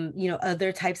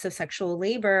 other types of sexual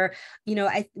labor,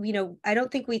 I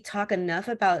don't think we talk enough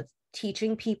about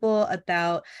teaching people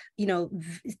about,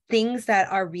 things that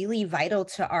are really vital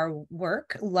to our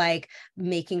work, like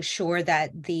making sure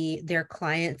that their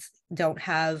clients don't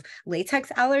have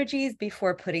latex allergies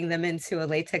before putting them into a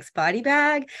latex body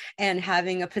bag, and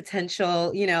having a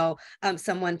potential,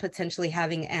 someone potentially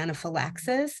having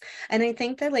anaphylaxis. And I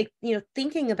think that,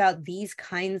 thinking about these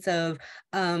kinds of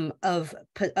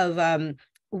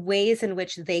ways in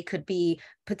which they could be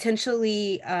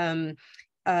potentially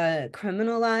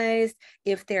criminalized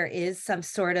if there is some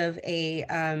sort of a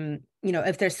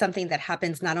if there's something that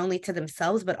happens not only to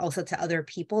themselves but also to other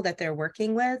people that they're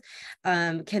working with,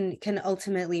 can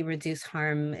ultimately reduce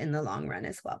harm in the long run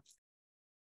as well.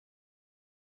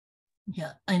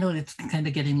 Yeah, I know it's kind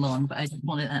of getting long, but I just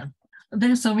want to add,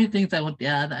 there's so many things I want to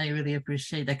add. I really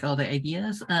appreciate all the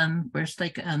ideas. First,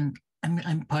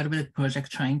 I'm part of a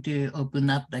project trying to open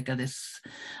up this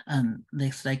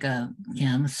a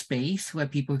cam space where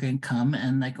people can come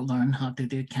and learn how to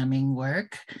do camming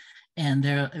work. And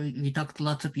we talked to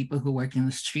lots of people who work in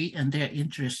the street, and they're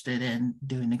interested in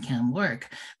doing the cam work,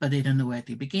 but they don't know where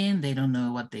to begin. They don't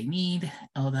know what they need,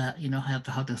 all that,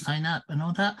 how to sign up and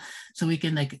all that. So we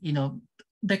can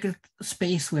a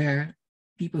space where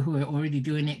people who are already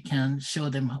doing it can show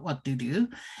them what to do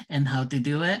and how to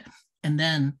do it. And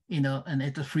then, and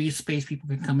it's a free space people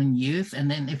can come and use.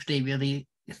 And then if they really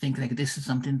think this is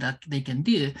something that they can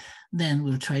do, then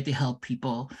we'll try to help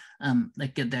people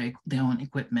get their own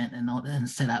equipment and all that, and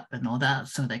set up and all that.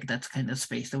 So that's kind of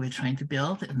space that we're trying to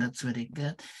build, and that's really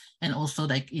good. And also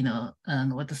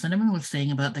what the Cinnamon was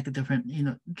saying about a different,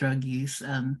 drug use.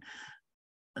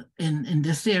 In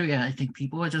this area, I think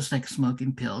people are just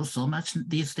smoking pills so much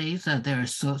these days that there are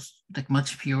so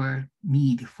much fewer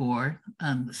need for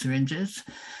syringes,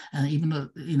 and even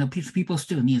though people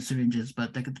still need syringes,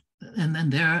 but and then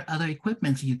there are other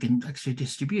equipments you can actually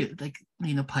distribute,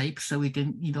 pipes. So we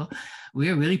can,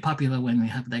 we're really popular when we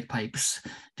have pipes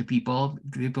to people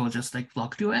just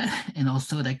flock to it. And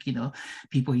also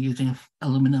people using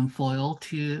aluminum foil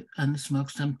to smoke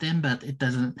something, but it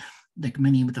doesn't,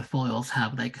 many of the foils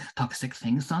have toxic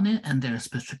things on it, and there's a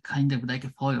specific kind of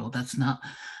foil that's not,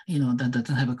 that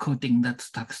doesn't have a coating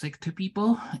that's toxic to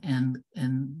people, and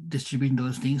distributing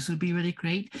those things would be really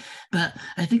great. But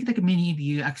I think many of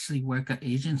you actually work at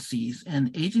agencies,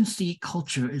 and agency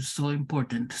culture is so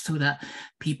important, so that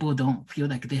people don't feel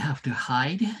they have to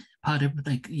hide part of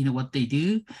what they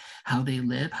do, how they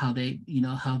live, how they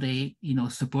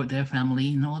support their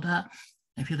family and all that.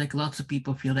 I feel lots of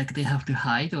people feel they have to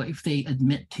hide, or if they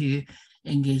admit to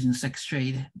engage in sex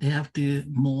trade, they have to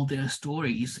mold their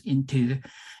stories into,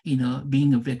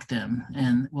 being a victim.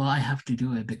 And well, I have to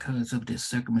do it because of this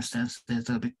circumstance,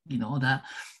 all that.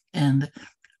 And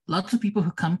lots of people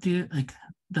who come to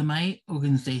my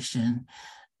organization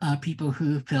are people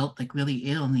who felt really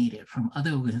alienated from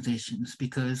other organizations,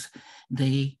 because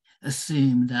they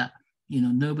assume that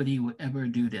nobody would ever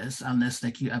do this unless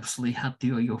you absolutely have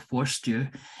to, or you're forced to,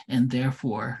 and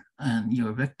therefore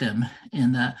you're a victim.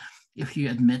 And that if you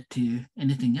admit to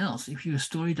anything else, if your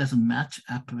story doesn't match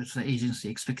up with the agency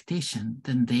expectation,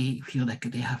 then they feel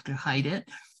they have to hide it,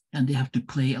 and they have to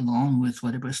play along with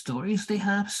whatever stories they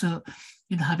have. So,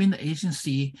 having the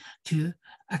agency to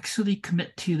actually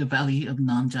commit to the value of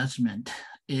non-judgment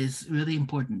is really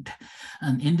important.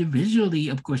 And individually,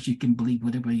 of course, you can believe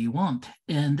whatever you want.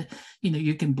 And,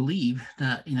 you can believe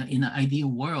that, in an ideal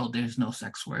world, there's no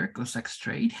sex work or sex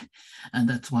trade. And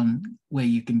that's one way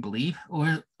you can believe.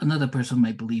 Or another person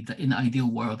might believe that in an ideal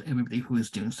world, everybody who is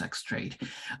doing sex trade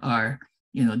are,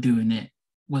 doing it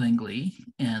willingly,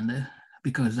 and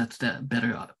because that's the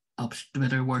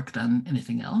better work than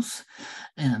anything else.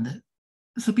 And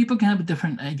so people can have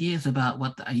different ideas about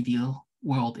what the ideal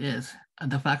world is.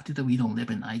 And the fact is that we don't live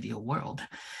in an ideal world.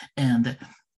 And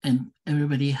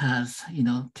everybody has,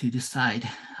 to decide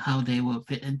how they will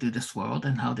fit into this world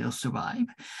and how they'll survive.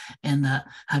 And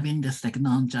having this like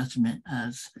non-judgment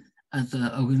as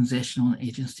an organizational and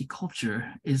agency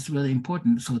culture is really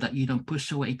important, so that you don't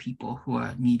push away people who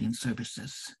are needing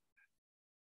services.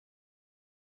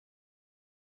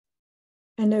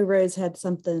 I know Rose had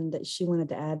something that she wanted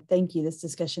to add. Thank you. This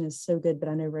discussion is so good, but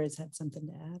I know Rose had something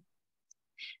to add.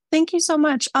 Thank you so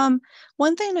much.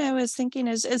 One thing I was thinking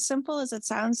is, as simple as it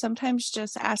sounds, sometimes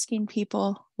just asking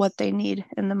people what they need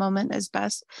in the moment is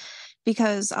best,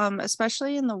 because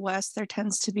especially in the West, there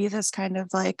tends to be this kind of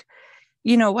like,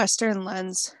 Western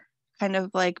lens, kind of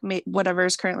like whatever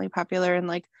is currently popular, and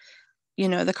like,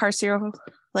 the carceral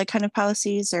like kind of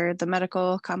policies or the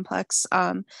medical complex.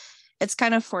 It's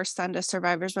kind of forced onto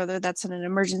survivors, whether that's in an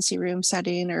emergency room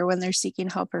setting or when they're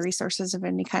seeking help or resources of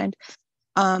any kind.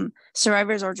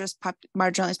 Survivors or just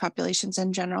marginalized populations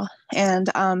in general. And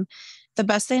the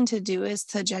best thing to do is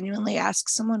to genuinely ask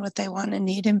someone what they want and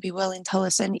need, and be willing to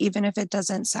listen, even if it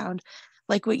doesn't sound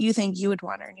like what you think you would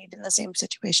want or need in the same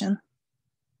situation.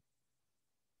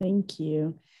 Thank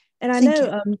you. And I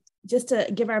know, just to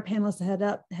give our panelists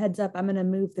a heads up, I'm going to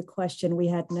move the question we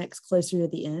had next closer to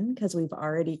the end, because we've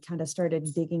already kind of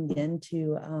started digging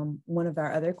into one of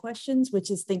our other questions, which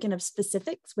is thinking of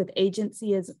specifics with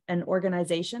agencies and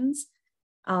organizations.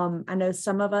 I know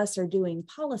some of us are doing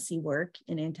policy work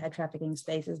in anti-trafficking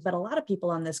spaces, but a lot of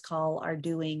people on this call are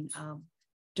doing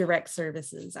direct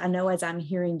services. I know as I'm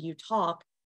hearing you talk,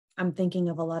 I'm thinking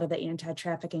of a lot of the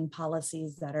anti-trafficking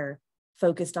policies that are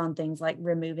focused on things like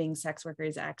removing sex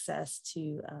workers' access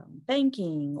to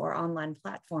banking or online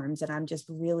platforms. And I'm just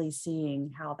really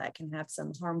seeing how that can have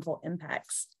some harmful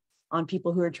impacts on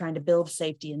people who are trying to build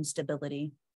safety and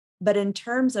stability. But in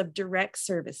terms of direct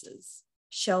services,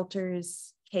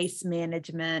 shelters, case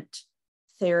management,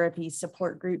 therapy,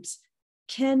 support groups,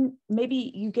 can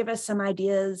maybe you give us some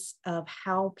ideas of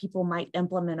how people might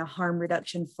implement a harm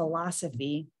reduction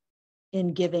philosophy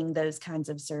in giving those kinds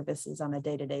of services on a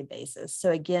day-to-day basis?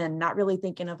 So again, not really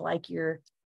thinking of like your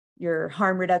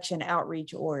harm reduction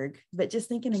outreach org, but just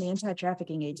thinking an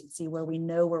anti-trafficking agency where we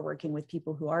know we're working with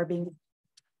people who are being,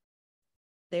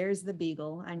 there's the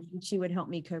beagle. I knew she would help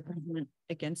me co-present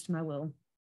against my will.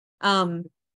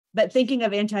 But thinking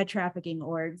of anti-trafficking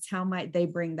orgs, how might they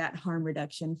bring that harm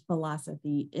reduction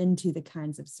philosophy into the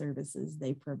kinds of services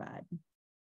they provide?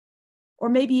 Or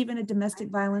maybe even a domestic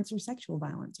violence or sexual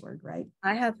violence org, right?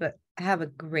 I have a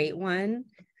great one.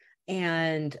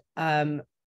 And it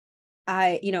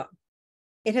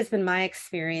has been my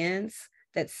experience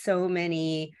that so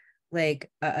many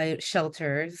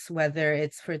shelters, whether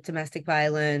it's for domestic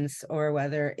violence or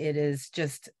whether it is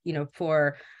just,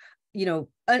 for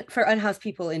unhoused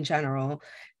people in general,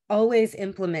 always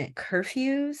implement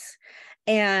curfews.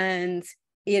 And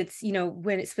it's,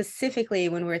 specifically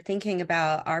when we're thinking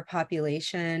about our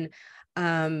population,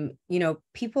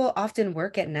 people often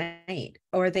work at night,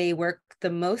 or they work the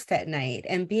most at night,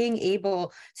 and being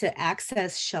able to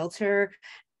access shelter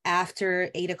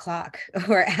after 8 o'clock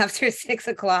or after 6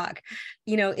 o'clock,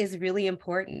 is really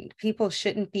important. People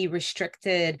shouldn't be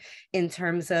restricted in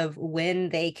terms of when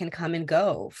they can come and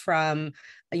go from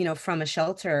a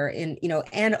shelter,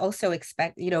 and also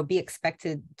be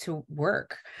expected to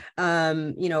work,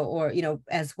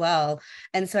 as well.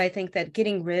 And so I think that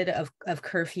getting rid of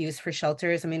curfews for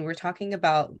shelters, we're talking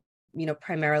about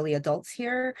primarily adults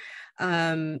here,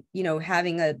 having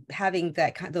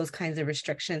those kinds of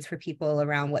restrictions for people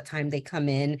around what time they come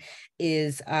in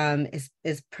is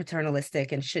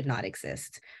paternalistic and should not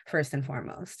exist, first and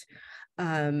foremost.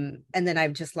 And then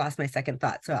I've just lost my second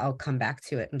thought, so I'll come back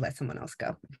to it and let someone else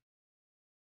go.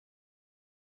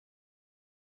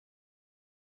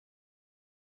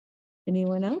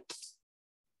 Anyone else?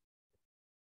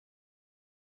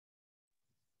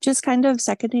 Just kind of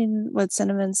seconding what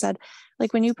Cinnamon said,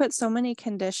 like when you put so many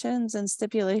conditions and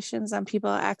stipulations on people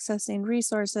accessing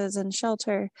resources and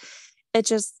shelter, it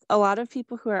just, a lot of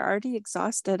people who are already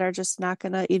exhausted are just not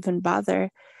going to even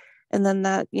bother. And then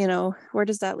that, where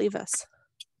does that leave us?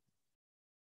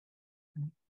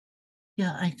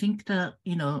 Yeah, I think that,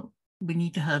 we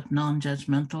need to have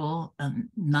non-judgmental and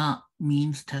not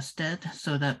means tested,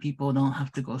 so that people don't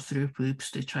have to go through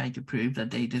hoops to try to prove that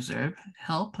they deserve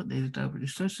help, they deserve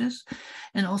resources.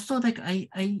 And also, like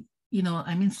I'm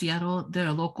in Seattle. There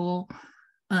are local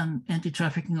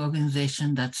anti-trafficking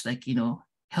organization that's like,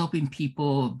 helping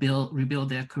people rebuild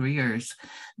their careers.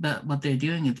 But what they're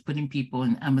doing is putting people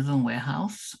in Amazon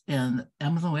warehouse, and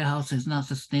Amazon warehouse is not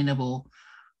sustainable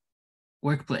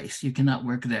workplace. You cannot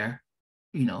work there,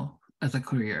 as a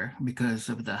career, because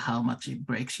of how much it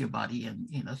breaks your body and,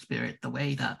 spirit, the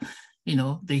way that,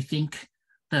 they think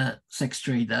that sex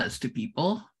trade does to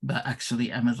people. But actually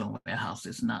Amazon warehouse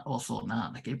is also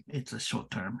not like it's a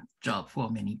short-term job for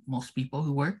most people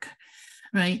who work,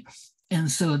 right? And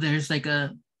so there's like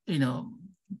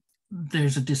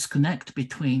there's a disconnect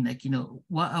between like,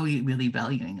 what are we really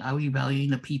valuing? Are we valuing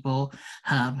the people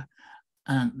have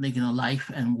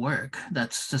life and work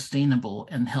that's sustainable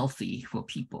and healthy for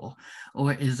people?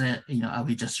 Or is it, are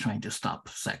we just trying to stop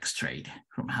sex trade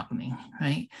from happening,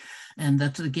 right? And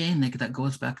that's, again, like that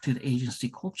goes back to the agency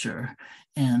culture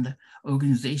and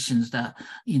organizations that,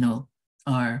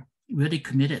 are really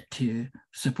committed to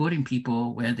supporting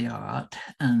people where they are at.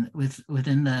 And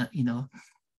within the,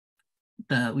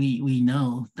 that we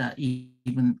know that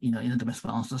even, in the domestic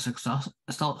violence or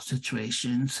assault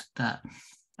situations, that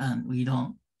we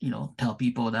don't, tell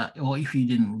people that, or if you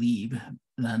didn't leave,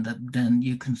 then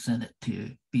you consented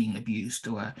to being abused,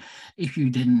 or if you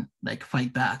didn't like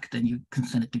fight back, then you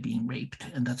consented to being raped,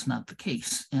 and that's not the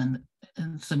case. And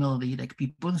similarly, like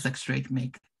people in sex trade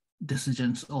make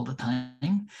decisions all the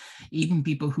time. Even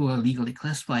people who are legally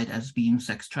classified as being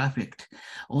sex trafficked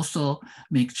also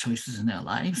make choices in their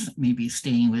lives, maybe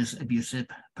staying with abusive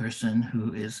person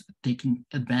who is taking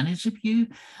advantage of you,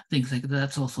 things like that.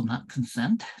 That's also not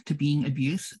consent to being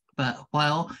abused, but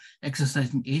while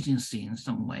exercising agency in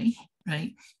some way,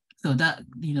 right? So that,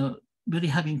 really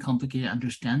having complicated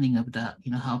understanding of that,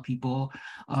 how people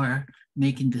are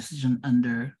making decisions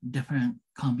under different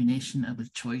combination of a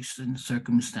choice and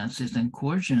circumstances and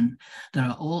coercion that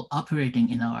are all operating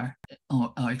in our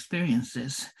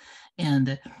experiences,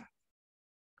 and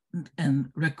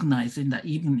recognizing that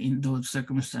even in those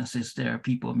circumstances, there are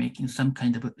people making some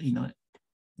kind of,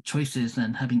 choices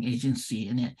and having agency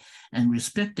in it, and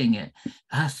respecting it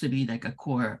has to be like a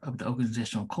core of the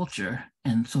organizational culture.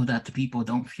 And so that the people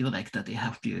don't feel like that they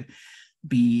have to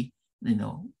be,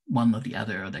 one or the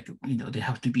other, or like, they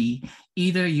have to be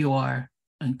either you are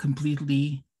a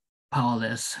completely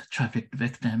powerless trafficked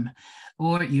victim,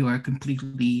 or you are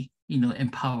completely,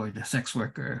 empowered sex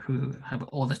worker who have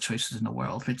all the choices in the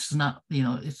world, which is not,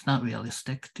 it's not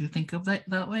realistic to think of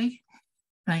that way,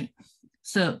 right?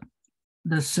 So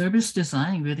the service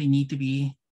design really need to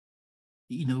be,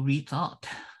 rethought,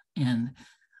 and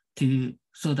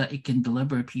so that it can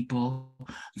deliver people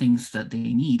things that they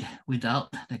need without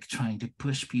like trying to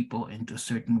push people into a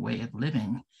certain way of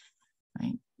living,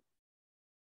 right?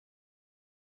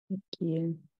 Thank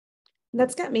you.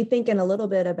 That's got me thinking a little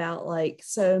bit about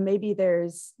so maybe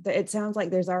it sounds like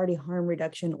there's already harm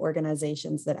reduction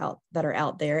organizations that are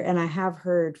out there. And I have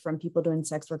heard from people doing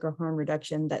sex work or harm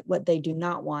reduction that what they do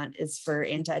not want is for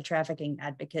anti-trafficking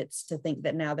advocates to think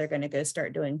that now they're going to go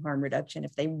start doing harm reduction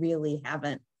if they really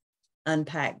haven't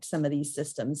unpacked some of these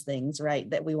systems things, right?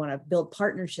 That we want to build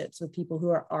partnerships with people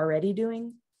who are already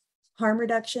doing harm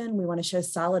reduction. We want to show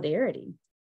solidarity.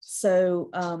 So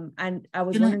I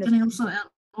was wondering can I also add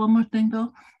one more thing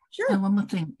though? Sure. And one more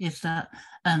thing is that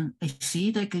I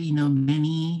see like,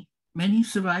 many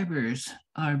survivors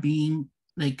are being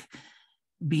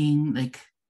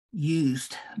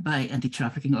used by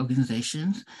anti-trafficking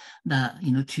organizations that,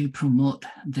 to promote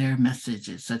their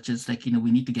messages, such as like,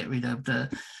 we need to get rid of the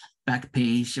back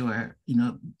page, or,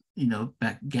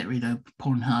 get rid of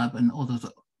Pornhub and all those,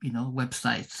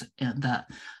 websites and that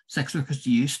sex workers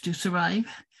use to survive.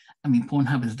 I mean,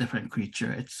 Pornhub is a different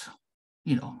creature. It's,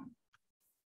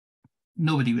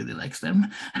 nobody really likes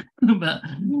them, but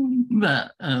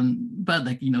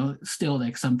like, still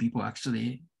like some people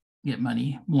actually get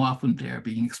money. More often they're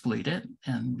being exploited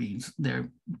and their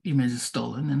images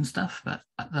stolen and stuff, but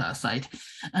that aside.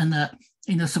 And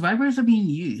survivors are being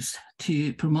used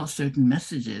to promote certain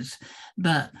messages,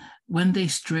 but when they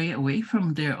stray away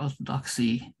from their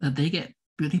orthodoxy, that they get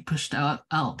really pushed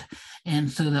out. And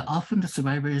so that often the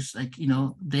survivors, like,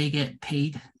 they get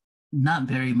paid, not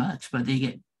very much, but they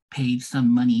get paid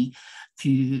some money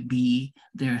to be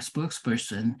their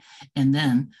spokesperson. And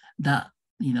then that,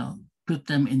 put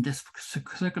them in this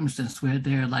circumstance where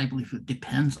their livelihood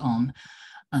depends on,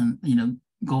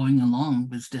 going along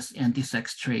with this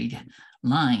anti-sex trade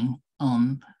line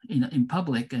in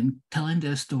public and telling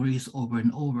their stories over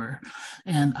and over.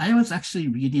 And I was actually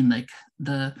reading like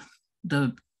the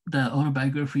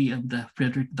autobiography of the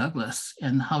Frederick Douglass,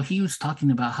 and how he was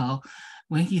talking about how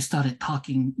when he started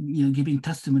talking, giving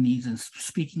testimonies and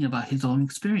speaking about his own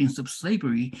experience of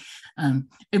slavery,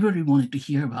 everybody wanted to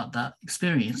hear about that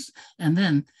experience. And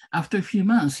then after a few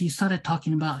months, he started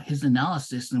talking about his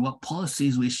analysis and what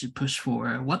policies we should push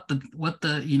for, what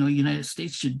the United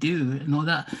States should do, and all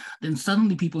that. Then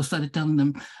suddenly people started telling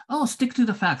them, "Oh, stick to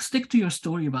the facts, stick to your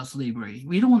story about slavery.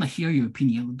 We don't want to hear your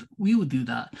opinion. We will do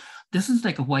that." This is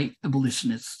like a white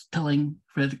abolitionist telling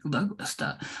Frederick Douglass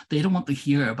that they don't want to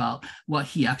hear about what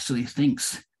he actually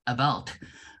thinks about,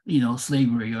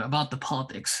 slavery or about the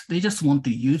politics. They just want to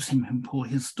use him for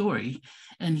his story.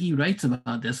 And he writes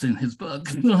about this in his book,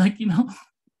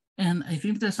 and I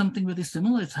think there's something really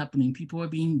similar is happening. People are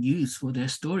being used for their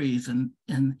stories, and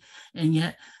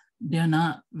yet they're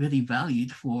not really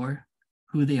valued for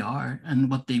who they are and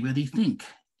what they really think.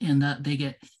 And that they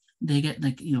get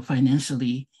like,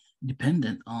 financially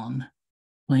dependent on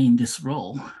playing this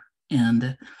role,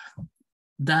 and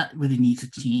that really needs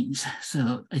to change.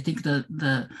 So I think that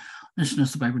the National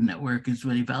Survivor Network is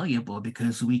really valuable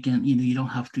because we can, you don't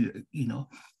have to,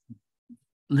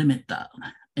 limit that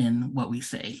in what we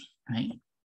say, right?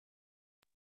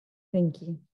 Thank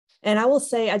you. And I will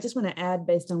say, I just want to add,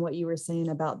 based on what you were saying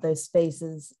about those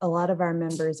spaces, a lot of our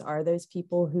members are those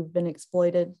people who've been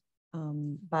exploited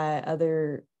by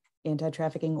other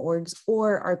anti-trafficking orgs,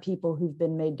 or are people who've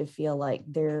been made to feel like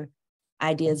their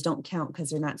ideas don't count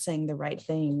because they're not saying the right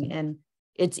thing. And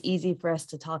it's easy for us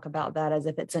to talk about that as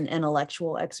if it's an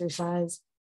intellectual exercise,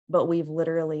 but we've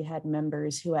literally had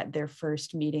members who at their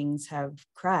first meetings have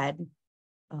cried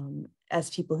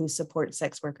as people who support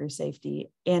sex worker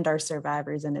safety and are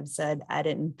survivors, and have said, "I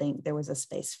didn't think there was a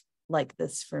space like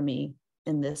this for me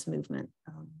in this movement."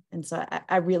 And so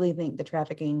I really think the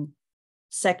trafficking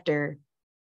sector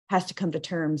has to come to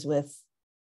terms with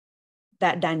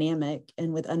that dynamic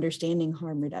and with understanding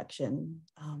harm reduction,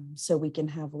 so we can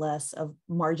have less of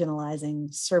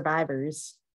marginalizing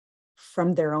survivors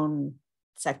from their own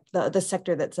the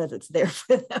sector that says it's there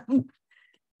for them.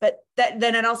 But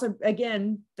then it also,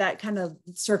 again, that kind of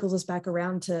circles us back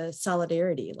around to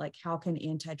solidarity. Like, how can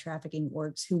anti-trafficking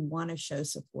orgs who want to show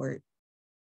support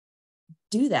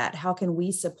do that? How can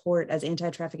we support, as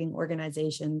anti-trafficking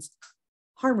organizations,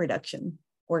 harm reduction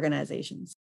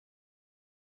organizations?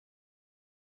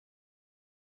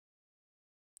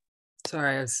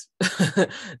 Sorry,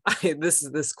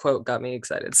 this quote got me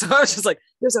excited. So I was just like,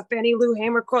 there's a Fannie Lou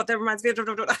Hamer quote that reminds me of,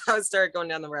 I started going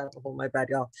down the rabbit hole, my bad,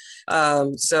 y'all.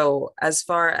 So as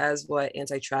far as what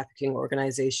anti-trafficking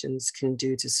organizations can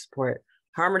do to support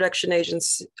harm reduction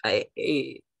agencies,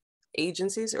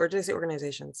 or did I say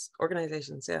organizations?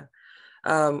 Organizations, yeah.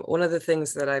 One of the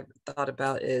things that I've thought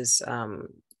about is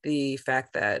the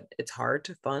fact that it's hard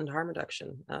to fund harm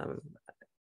reduction.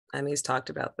 Emmy's talked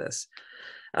about this.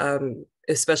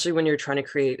 Especially when you're trying to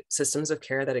create systems of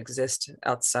care that exist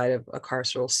outside of a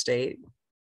carceral state.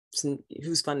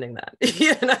 Who's funding that?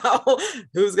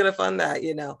 Who's going to fund that?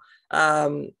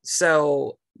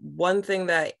 So one thing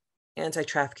that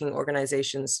anti-trafficking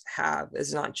organizations have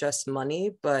is not just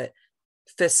money, but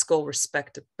fiscal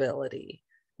respectability,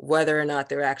 whether or not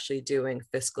they're actually doing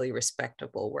fiscally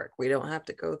respectable work. We don't have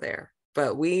to go there,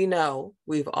 but we know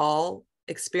we've all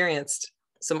experienced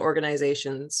some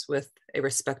organizations with a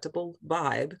respectable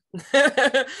vibe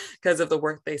because of the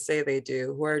work they say they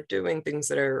do, who are doing things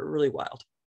that are really wild.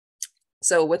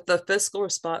 So with the fiscal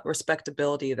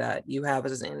respectability that you have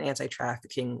as an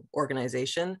anti-trafficking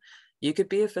organization, you could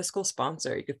be a fiscal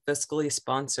sponsor. You could fiscally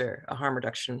sponsor a harm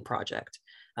reduction project.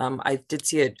 I did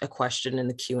see a question in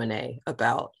the Q&A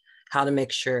about how to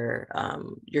make sure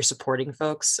you're supporting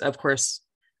folks. Of course,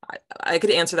 I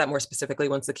could answer that more specifically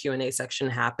once the Q&A section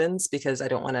happens, because I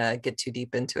don't want to get too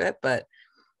deep into it. But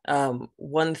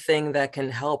one thing that can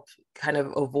help kind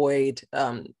of avoid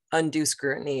undue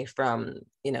scrutiny from,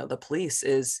 the police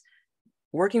is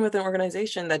working with an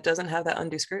organization that doesn't have that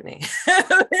undue scrutiny.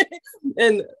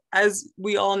 And as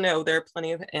we all know, there are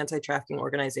plenty of anti-trafficking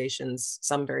organizations,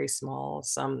 some very small,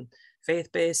 some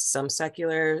faith-based, some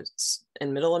secular,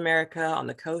 in Middle America, on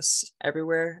the coast,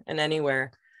 everywhere and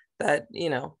anywhere. That,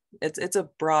 it's a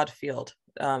broad field,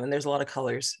 and there's a lot of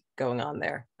colors going on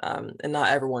there, and not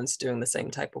everyone's doing the same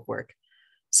type of work.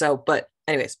 So, but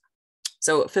anyways,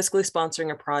 so fiscally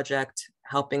sponsoring a project,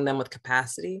 helping them with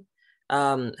capacity,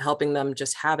 helping them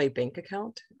just have a bank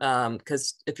account,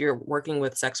 because if you're working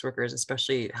with sex workers,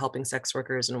 especially helping sex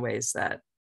workers in ways that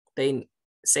they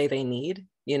say they need,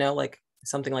 like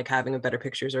something like having a better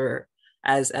pictures or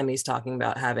as Emmy's talking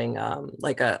about, having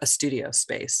like a studio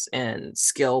space and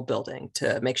skill building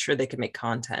to make sure they can make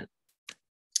content.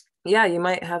 Yeah, you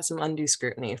might have some undue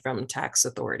scrutiny from tax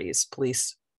authorities,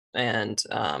 police, and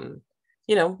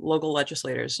local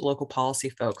legislators, local policy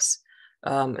folks,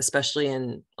 especially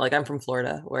in, like, I'm from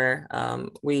Florida, where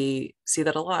we see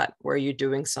that a lot, where you're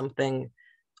doing something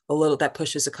a little that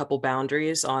pushes a couple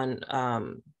boundaries on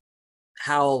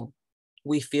how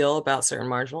we feel about certain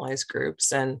marginalized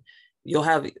groups, and you'll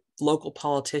have local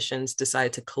politicians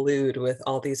decide to collude with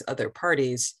all these other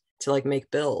parties to like make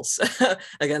bills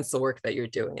against the work that you're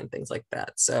doing and things like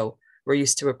that. So we're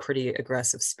used to a pretty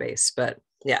aggressive space. But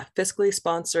yeah, fiscally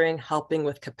sponsoring, helping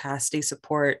with capacity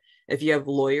support. If you have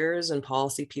lawyers and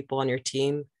policy people on your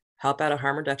team, help out a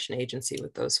harm reduction agency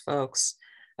with those folks.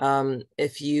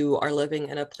 If you are living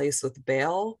in a place with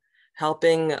bail,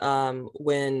 helping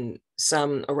when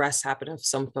some arrests happen of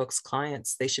some folks'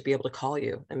 clients, they should be able to call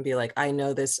you and be like, I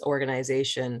know this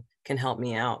organization can help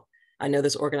me out. I know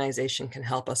this organization can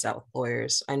help us out with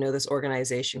lawyers. I know this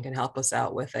organization can help us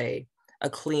out with a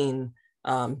clean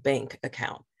bank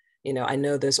account. I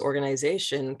know this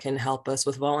organization can help us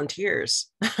with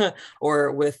volunteers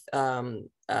or with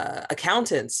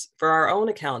accountants for our own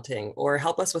accounting, or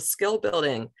help us with skill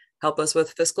building, help us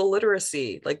with fiscal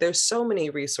literacy. Like, there's so many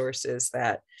resources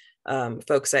that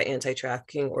folks at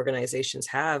anti-trafficking organizations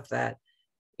have that,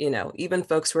 even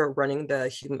folks who are running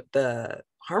the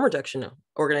harm reduction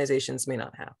organizations may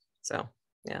not have. So,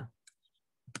 yeah.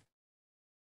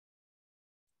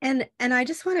 And I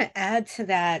just want to add to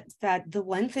that the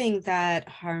one thing that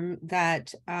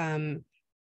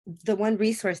the one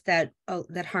resource that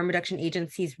harm reduction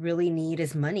agencies really need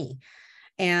is money.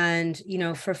 And,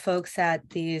 for folks at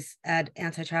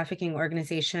anti-trafficking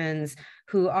organizations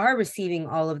who are receiving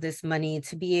all of this money,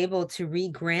 to be able to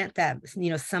re-grant that,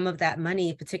 some of that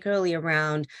money, particularly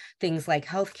around things like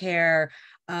healthcare.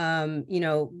 A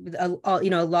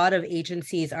lot of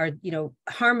agencies are,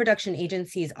 harm reduction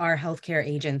agencies are healthcare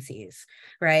agencies,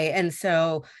 right? And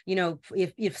so,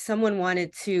 if someone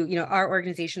wanted to, our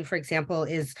organization, for example,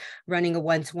 is running a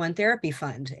one-to-one therapy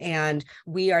fund, and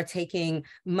we are taking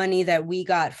money that we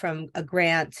got from a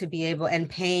grant to be able and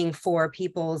paying for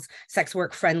people's sex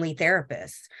work friendly therapists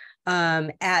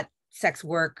at sex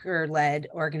worker-led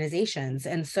organizations.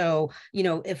 And so,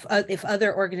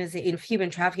 if human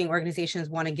trafficking organizations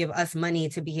want to give us money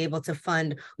to be able to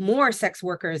fund more sex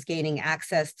workers gaining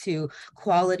access to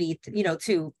quality,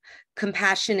 to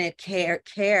compassionate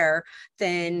care,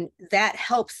 then that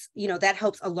helps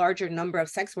a larger number of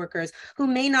sex workers who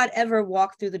may not ever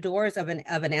walk through the doors of an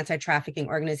anti-trafficking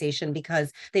organization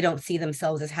because they don't see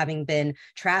themselves as having been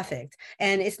trafficked.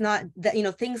 And it's not that,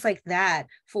 things like that,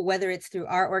 for whether it's through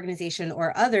our organization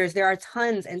or others, there are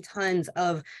tons and tons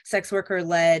of sex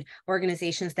worker-led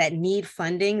organizations that need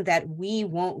funding that we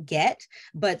won't get,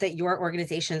 but that your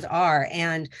organizations are.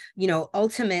 And,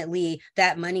 ultimately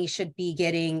that money should be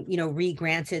getting,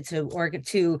 re-granted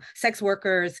to sex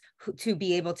workers to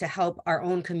be able to help our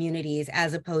own communities,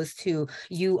 as opposed to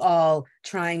you all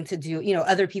trying to do,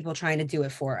 other people trying to do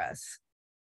it for us.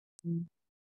 And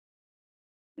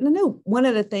I know one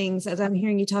of the things, as I'm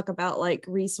hearing you talk about like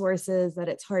resources that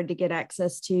it's hard to get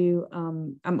access to,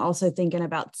 I'm also thinking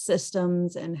about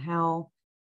systems and how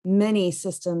many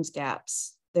systems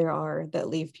gaps there are that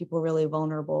leave people really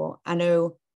vulnerable. I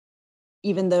know,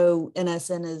 even though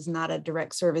NSN is not a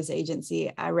direct service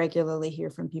agency, I regularly hear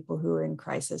from people who are in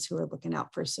crisis, who are looking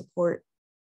out for support,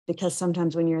 because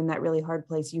sometimes when you're in that really hard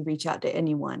place, you reach out to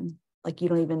anyone. Like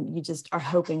you just are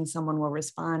hoping someone will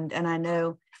respond. And I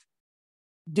know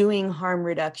doing harm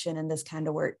reduction and this kind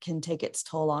of work can take its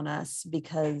toll on us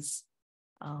because,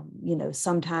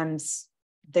 sometimes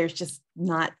there's just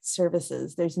not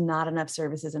services. There's not enough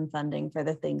services and funding for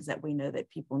the things that we know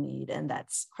that people need. And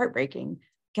that's heartbreaking.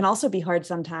 Can also be hard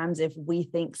sometimes if we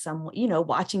think someone,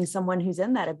 watching someone who's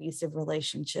in that abusive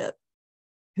relationship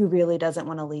who really doesn't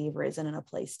want to leave or isn't in a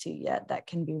place to yet. That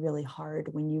can be really hard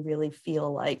when you really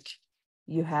feel like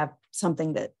you have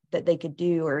something that they could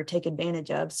do or take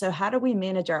advantage of. So how do we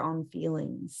manage our own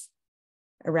feelings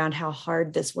around how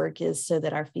hard this work is so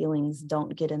that our feelings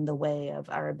don't get in the way of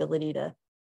our ability to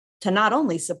not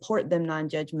only support them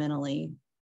non-judgmentally,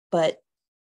 but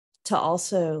to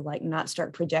also like not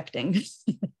start projecting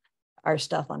our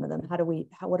stuff onto them?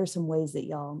 What are some ways that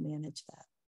y'all manage that?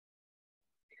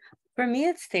 For me,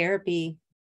 it's therapy.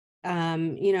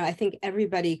 I think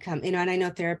everybody and I know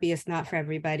therapy is not for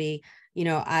everybody.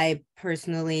 I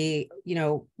personally,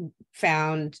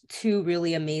 found two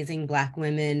really amazing Black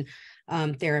women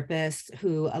therapists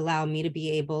who allow me to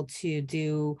be able to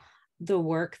do the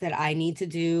work that I need to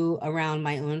do around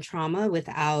my own trauma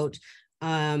without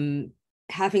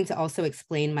having to also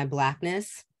explain my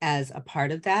Blackness as a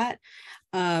part of that.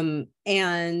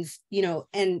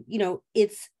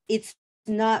 It's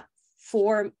not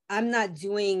I'm not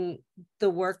doing the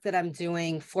work that I'm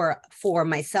doing for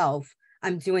myself.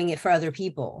 I'm doing it for other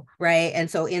people, right? And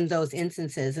so in those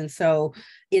instances, and so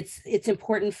it's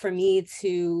important for me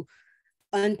to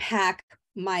unpack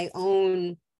my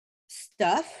own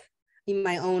stuff,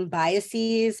 my own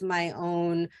biases, my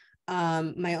own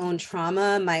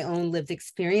trauma, my own lived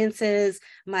experiences,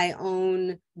 my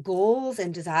own goals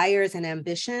and desires and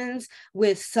ambitions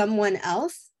with someone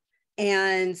else.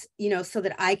 And, so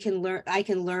that I can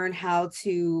learn how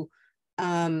to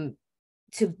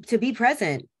be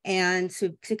present and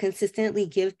to consistently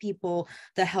give people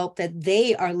the help that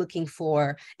they are looking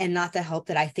for and not the help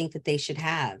that I think that they should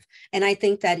have. And I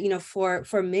think that,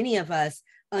 for many of us,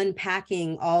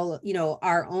 unpacking all,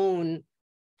 our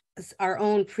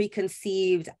own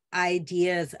preconceived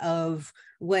ideas of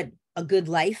what a good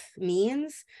life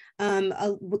means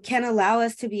can allow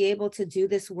us to be able to do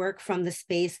this work from the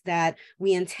space that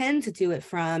we intend to do it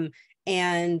from,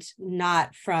 and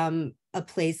not from a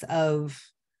place of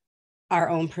our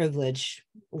own privilege,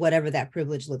 whatever that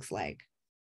privilege looks like.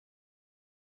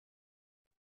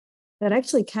 That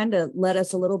actually kind of led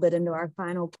us a little bit into our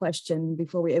final question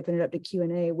before we open it up to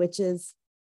Q&A, which is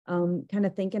kind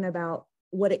of thinking about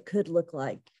what it could look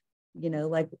like,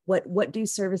 like what do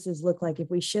services look like if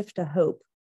we shift to hope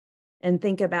and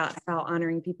think about how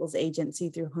honoring people's agency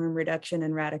through harm reduction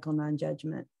and radical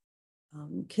non-judgment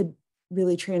could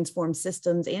really transform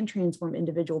systems and transform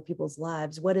individual people's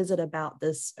lives. What is it about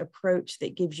this approach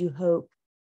that gives you hope?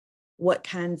 What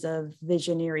kinds of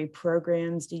visionary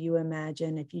programs do you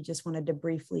imagine, if you just wanted to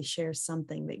briefly share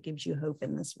something that gives you hope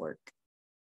in this work?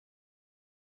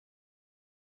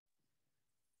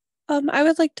 I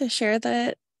would like to share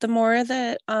that the more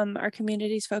that our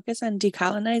communities focus on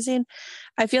decolonizing,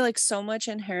 I feel like so much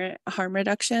inherent harm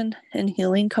reduction and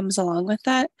healing comes along with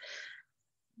that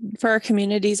for our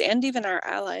communities and even our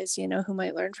allies, who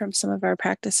might learn from some of our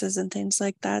practices and things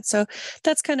like that. So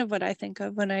that's kind of what I think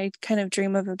of when I kind of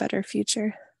dream of a better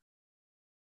future.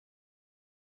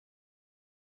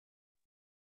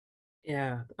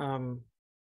 Yeah.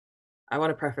 I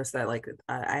want to preface that, like,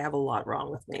 I have a lot wrong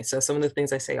with me. So some of the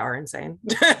things I say are insane.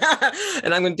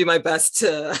 And I'm going to do my best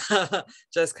to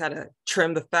just kind of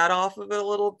trim the fat off of it a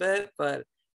little bit. But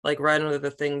like, right, one of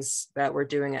the things that we're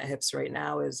doing at HIPS right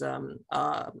now is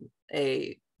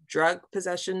a drug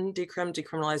possession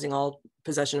decriminalizing all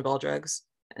possession of all drugs,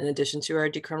 in addition to our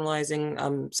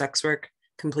decriminalizing sex work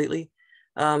completely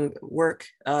work.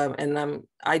 And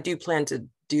I do plan to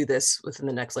do this within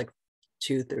the next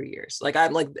 2-3 years. Like,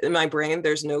 I'm like, in my brain,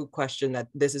 there's no question that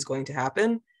this is going to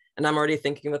happen. And I'm already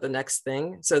thinking about the next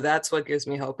thing. So that's what gives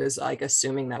me hope, is like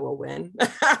assuming that we'll win.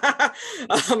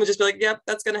 Just be like, yep,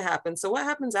 that's going to happen. So what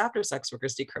happens after sex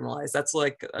workers decriminalize? That's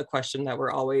like a question that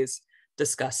we're always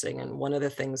discussing. And one of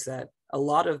the things that a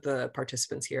lot of the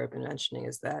participants here have been mentioning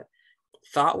is that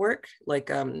thought work, like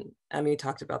Emmy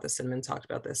talked about this, Cinnamon talked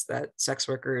about this, that sex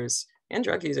workers and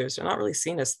drug users are not really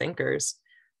seen as thinkers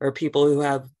or people who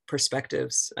have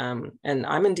perspectives. And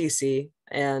I'm in DC,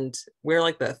 and we're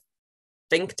like the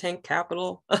think tank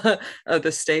capital of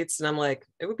the States. And I'm like,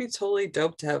 it would be totally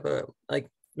dope to have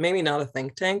maybe not a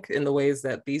think tank in the ways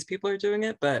that these people are doing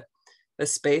it, but a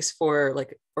space for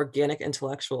like organic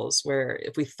intellectuals, where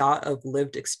if we thought of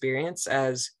lived experience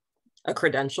as a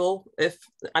credential, if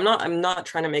I'm not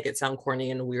trying to make it sound corny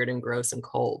and weird and gross and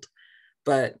cold,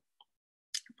 but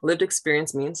lived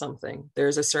experience means something.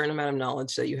 There's a certain amount of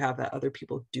knowledge that you have that other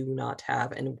people do not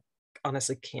have, and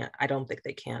honestly I don't think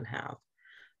they can have.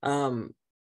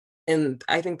 And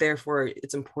I think therefore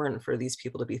it's important for these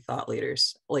people to be thought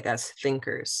leaders, like as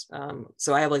thinkers.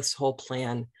 So I have like this whole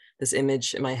plan, this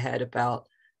image in my head about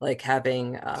like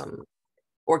having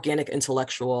organic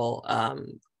intellectual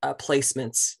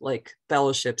placements, like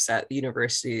fellowships at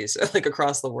universities like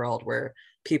across the world, where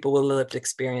people with lived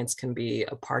experience can be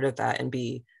a part of that and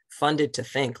be funded to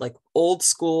think like old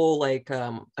school, like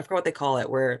I forgot what they call it,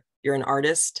 where you're an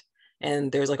artist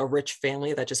and there's like a rich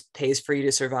family that just pays for you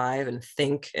to survive and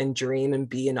think and dream and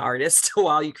be an artist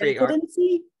while you create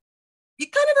Residency?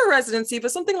 Art. Kind of a residency,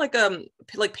 but something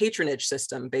like patronage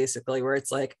system, basically, where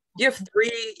it's like, you have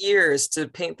 3 years to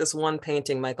paint this one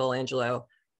painting, Michelangelo.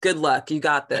 Good luck, you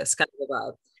got this, kind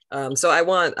of vibe. So I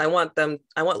want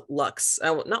lux,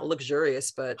 not luxurious,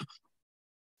 but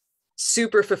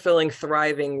super fulfilling,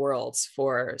 thriving worlds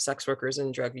for sex workers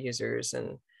and drug users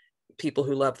and people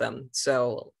who love them.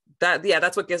 So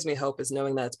that's what gives me hope, is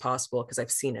knowing that it's possible, because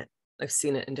I've seen it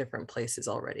in different places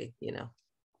already,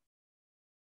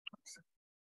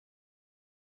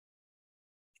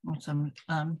 Awesome.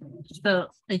 So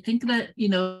I think that, you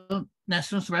know,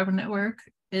 National Survivor Network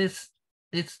it's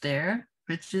there,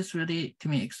 which is really, to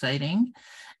me, exciting.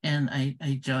 And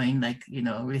I joined, like, you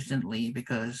know, recently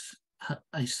because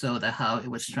I saw that how it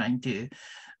was trying to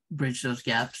bridge those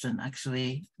gaps and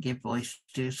actually give voice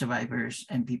to survivors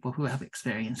and people who have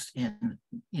experienced in,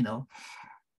 you know,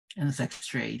 in the sex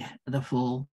trade, the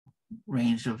full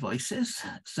range of voices.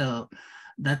 So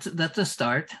that's a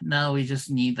start. Now we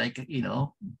just need, like, you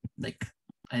know, like,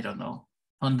 I don't know,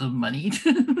 tons of money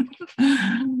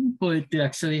for it to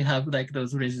actually have like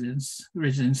those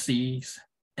residencies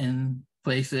in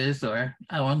places, or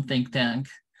our own think tank.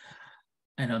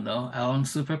 I don't know, our own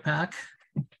super PAC,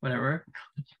 whatever,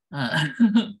 uh,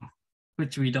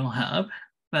 which we don't have.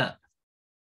 But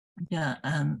yeah,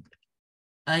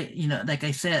 I, you know, like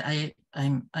I said,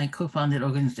 I co-founded an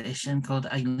organization called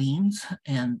Eileen's,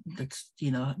 and that's, you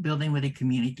know, building with a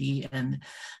community and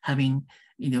having,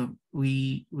 you know,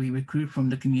 we recruit from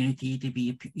the community to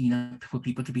be, you know, for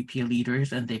people to be peer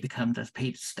leaders, and they become the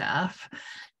paid staff,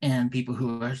 and people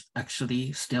who are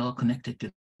actually still connected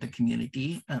to the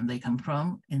community and they come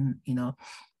from, and, you know,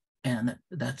 and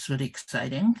that's really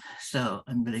exciting. So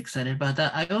I'm really excited about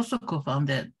that. I also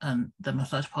co-founded the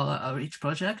Massage Parlor Outreach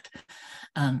Project,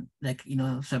 like, you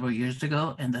know, several years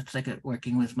ago, and that's like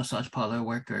working with massage parlor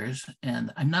workers.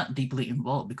 And I'm not deeply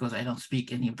involved because I don't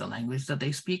speak any of the language that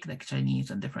they speak, like Chinese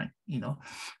and different, you know,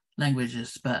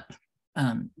 languages. But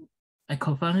I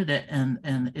co-founded it,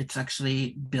 and it's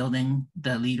actually building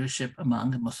the leadership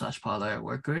among the massage parlor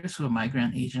workers who are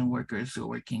migrant Asian workers who are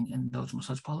working in those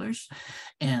massage parlors.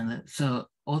 And so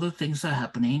all the things are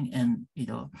happening, and, you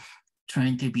know,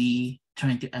 trying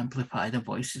to amplify the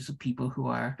voices of people who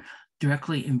are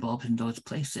directly involved in those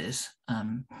places.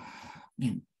 You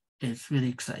know, it's really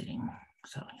exciting.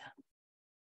 So yeah.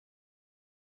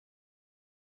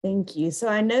 Thank you. So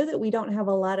I know that we don't have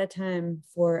a lot of time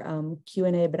for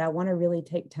Q&A, but I want to really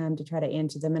take time to try to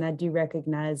answer them. And I do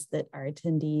recognize that our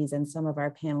attendees and some of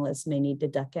our panelists may need to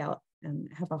duck out and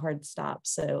have a hard stop.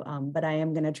 So, but I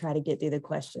am going to try to get through the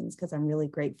questions because I'm really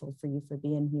grateful for you for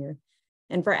being here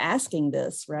and for asking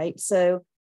this, right? So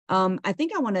I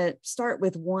think I want to start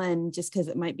with one just because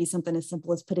it might be something as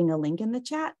simple as putting a link in the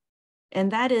chat.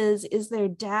 And that is there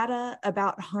data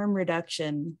about harm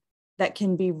reduction that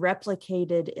can be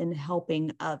replicated in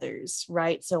helping others,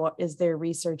 right? So is there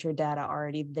research or data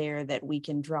already there that we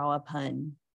can draw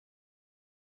upon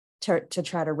to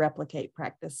try to replicate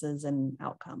practices and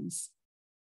outcomes?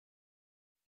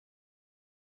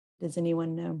 Does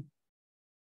anyone know?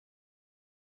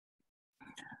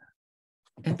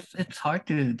 It's hard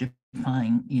to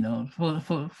define, you know,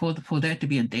 for there to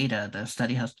be a data, the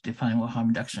study has to define what harm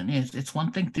reduction is. It's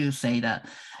one thing to say that,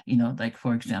 you know, like,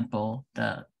 for example,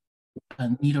 the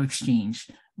needle exchange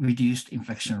reduced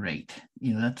infection rate.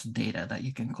 You know, that's data that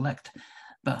you can collect.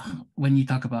 But when you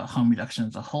talk about harm reduction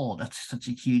as a whole, that's such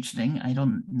a huge thing. I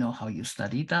don't know how you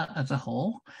study that as a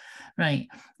whole, right?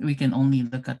 We can only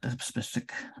look at the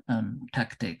specific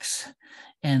tactics,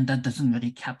 and that doesn't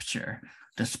really capture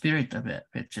the spirit of it,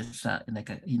 which is like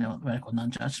a, you know, radical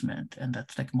non-judgment, and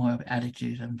that's like more of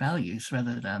attitudes and values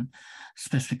rather than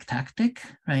specific tactic,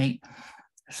 right?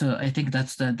 So I think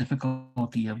that's the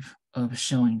difficulty of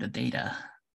showing the data.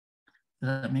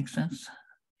 Does that make sense?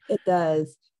 It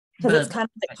does, because it's kind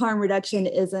of like harm reduction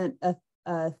isn't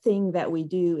a thing that we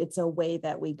do, it's a way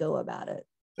that we go about it,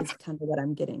 is kind of what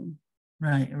I'm getting.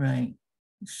 Right.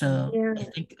 So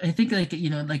yeah. I think like,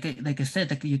 you know, like I said,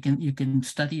 like you can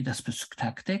study the specific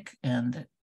tactic and,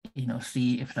 you know,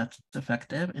 see if that's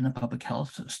effective in a public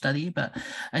health study. But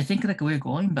I think like we're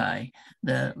going by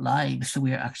the lives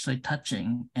we're actually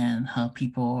touching and how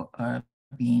people are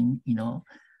being, you know,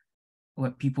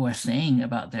 what people are saying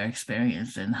about their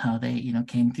experience and how they, you know,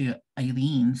 came to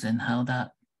Eileen's and how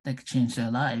that like changed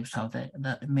their lives, how that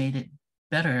made it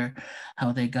better,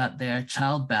 how they got their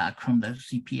child back from the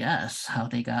CPS, how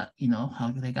they got, you know, how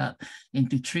they got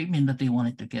into treatment that they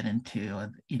wanted to get into,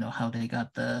 or, you know, how they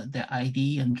got their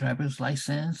ID and driver's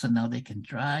license and now they can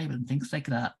drive and things like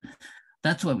that.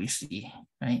 That's what we see,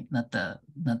 right? Not the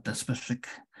specific,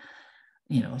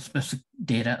 you know, specific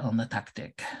data on the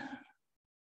tactic.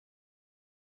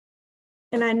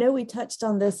 And I know we touched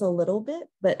on this a little bit,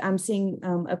 but I'm seeing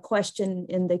a question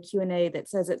in the Q&A that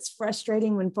says it's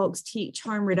frustrating when folks teach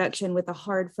harm reduction with a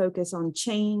hard focus on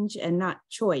change and not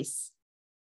choice.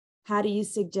 How do you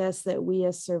suggest that we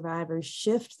as survivors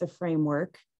shift the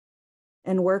framework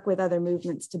and work with other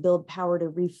movements to build power to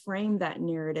reframe that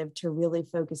narrative to really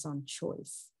focus on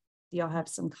choice? Do y'all have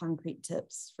some concrete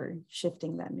tips for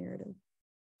shifting that narrative?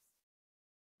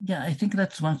 Yeah, I think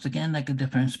that's once again like a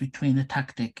difference between the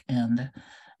tactic and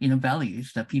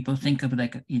values that people think of,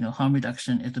 like, harm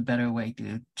reduction is a better way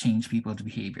to change people's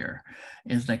behavior,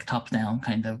 is like top-down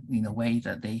kind of, way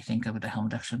that they think of the harm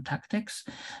reduction tactics.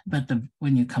 But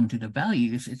when you come to the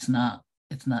values, it's not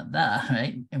that,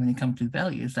 right? And when it comes to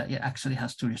values, that it actually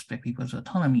has to respect people's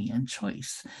autonomy and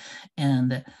choice.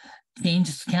 And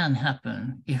changes can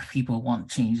happen if people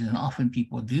want change, and often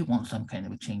people do want some kind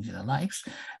of a change in their lives,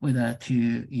 whether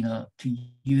to to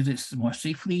use it more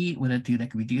safely, whether to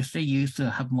like reduce their use to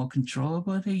have more control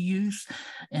over their use,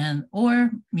 and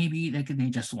or maybe like they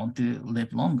just want to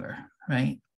live longer,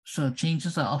 right? So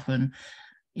changes are often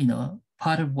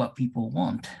part of what people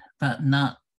want, but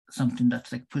not something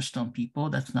that's like pushed on people.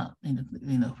 That's not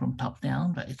from top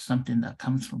down, but it's something that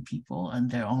comes from people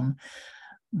and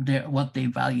what they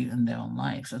value in their own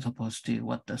lives, as opposed to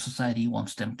what the society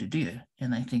wants them to do.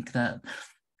 And I think that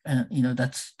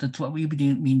that's what we've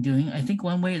been doing. I think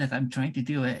one way like I'm trying to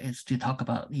do it is to talk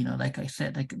about, like I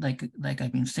said, like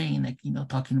I've been saying, like,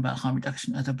 talking about harm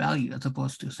reduction as a value as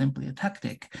opposed to simply a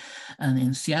tactic. And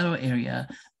in Seattle area,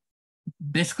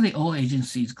 basically all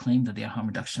agencies claim that they are harm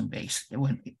reduction based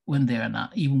when they are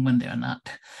not, even when they are not,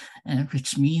 and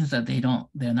which means that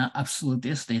they're not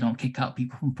absolutist. They don't kick out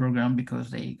people from program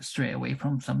because they stray away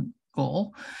from some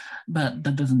goal, but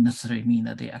that doesn't necessarily mean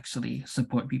that they actually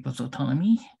support people's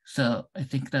autonomy. So I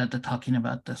think that the talking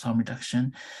about this harm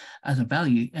reduction as a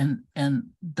value, and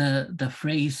the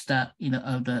phrase that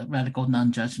of the radical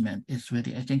non-judgment is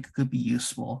really, I think, could be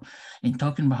useful in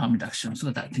talking about harm reduction,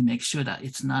 so that to make sure that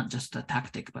it's not just a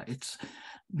tactic, but it's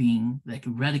being like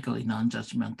radically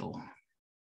non-judgmental.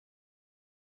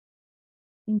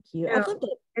 Thank you. I'd love to.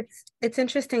 It's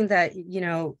interesting that,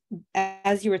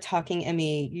 as you were talking,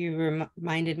 Emmy, you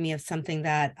reminded me of something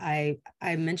that I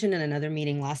mentioned in another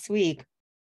meeting last week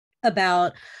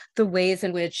about the ways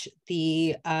in which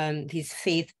these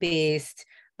faith-based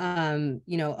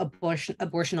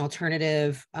abortion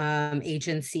alternative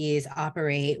agencies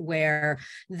operate, where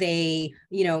they,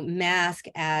 mask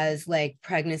as like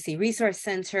pregnancy resource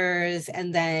centers,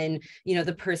 and then,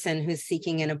 the person who's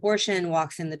seeking an abortion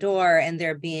walks in the door and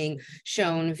they're being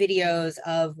shown videos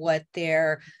of what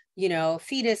their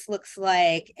fetus looks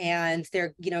like, and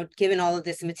they're given all of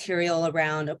this material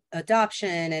around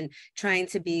adoption, and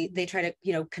they try to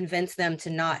convince them to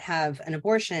not have an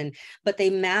abortion, but they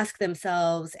mask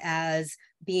themselves as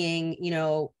being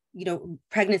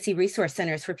pregnancy resource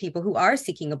centers for people who are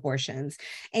seeking abortions.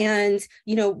 And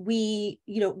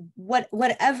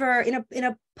whatever in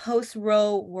a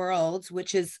post-Roe world,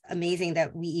 which is amazing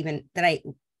that we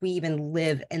even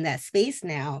live in that space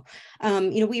now,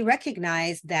 we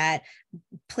recognize that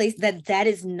that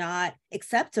is not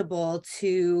acceptable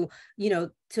to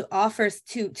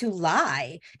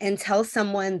lie and tell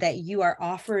someone that you are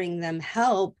offering them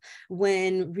help,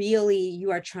 when really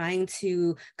you are trying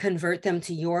to convert them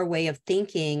to your way of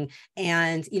thinking,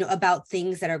 and about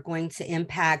things that are going to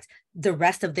impact the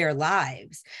rest of their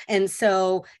lives. And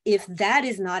so if that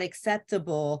is not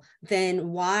acceptable, then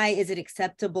why is it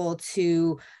acceptable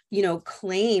to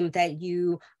claim that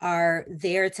you are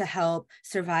there to help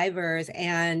survivors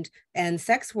and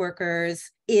sex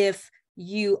workers, if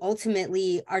you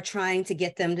ultimately are trying to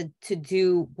get them to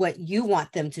do what you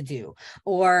want them to do,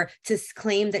 or to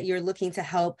claim that you're looking to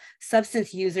help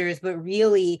substance users, but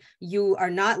really you are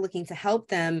not looking to help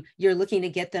them, you're looking to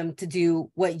get them to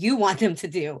do what you want them to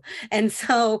do. And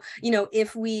so,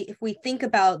 if we think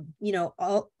about,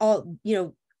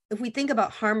 if we think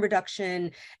about harm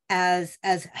reduction as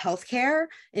healthcare,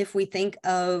 if we think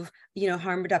of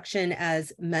harm reduction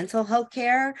as mental health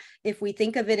care, if we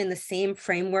think of it in the same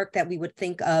framework that we would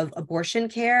think of abortion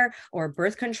care or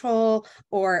birth control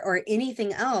or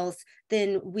anything else,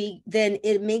 then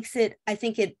it makes it, I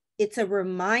think it's a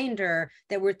reminder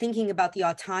that we're thinking about the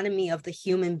autonomy of the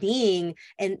human being,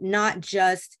 and not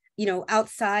just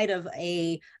outside of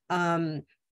a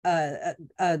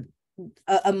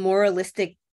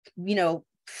moralistic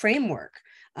framework.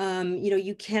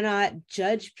 You cannot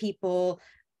judge people.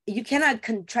 You cannot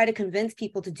try to convince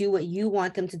people to do what you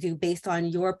want them to do based on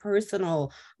your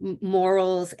personal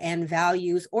morals and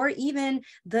values, or even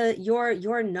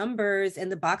your numbers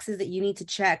and the boxes that you need to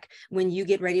check when you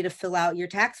get ready to fill out your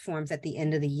tax forms at the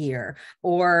end of the year,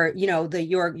 or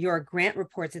your grant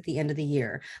reports at the end of the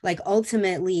year. Like,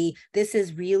 ultimately, this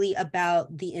is really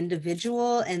about the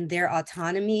individual and their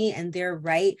autonomy and their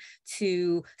right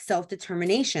to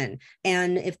self-determination.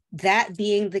 And if that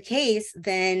being the case,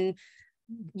 then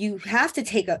you have to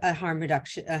take a harm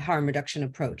reduction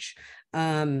approach,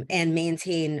 and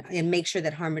maintain and make sure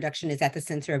that harm reduction is at the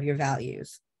center of your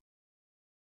values,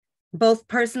 both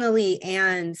personally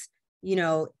and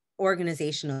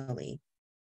organizationally.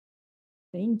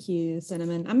 Thank you,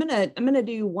 Cinnamon. I'm gonna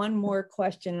do one more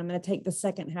question. I'm gonna take the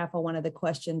second half of one of the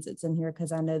questions that's in here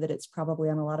because I know that it's probably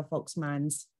on a lot of folks'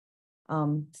 minds,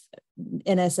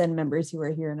 NSN members who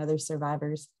are here and other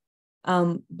survivors.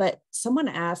 But someone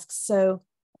asks, so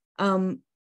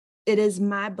it is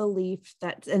my belief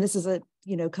that, and this is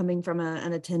coming from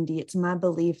an attendee, it's my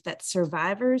belief that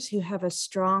survivors who have a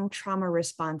strong trauma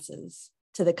responses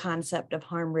to the concept of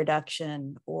harm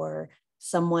reduction, or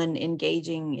someone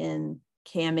engaging in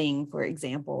camming, for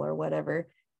example, or whatever,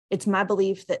 it's my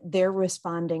belief that they're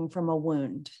responding from a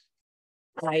wound,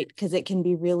 right? Because it can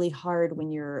be really hard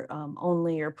when your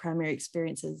only or primary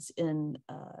experiences in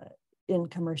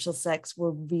commercial sex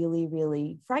were really,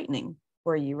 really frightening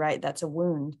for you, right? That's a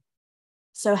wound.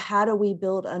 So how do we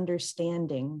build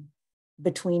understanding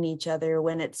between each other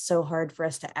when it's so hard for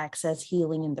us to access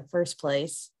healing in the first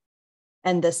place?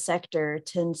 And the sector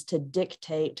tends to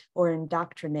dictate or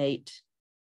indoctrinate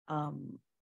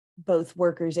both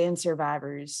workers and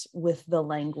survivors with the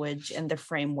language and the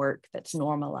framework that's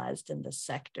normalized in the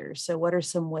sector. So what are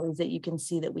some ways that you can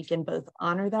see that we can both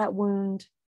honor that wound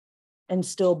and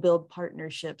still build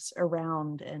partnerships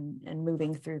around and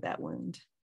moving through that wound?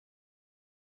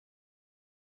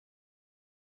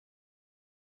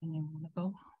 You want to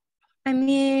go? I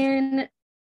mean,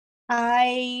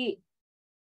 I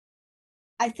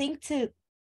think to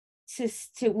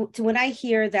when I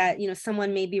hear that,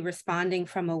 someone may be responding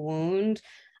from a wound,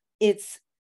 it's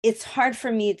hard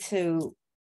for me to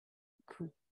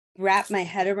wrap my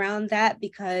head around that,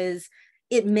 because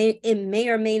it may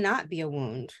or may not be a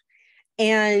wound.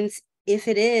 And if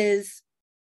it is,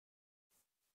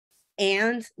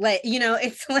 and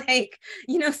it's like,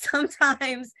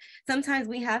 sometimes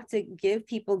we have to give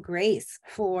people grace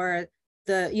for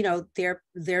their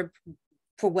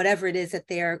for whatever it is that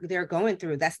they're going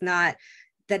through. that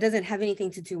doesn't have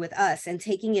anything to do with us, and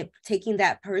taking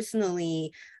that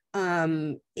personally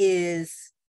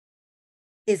is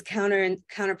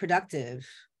counterproductive,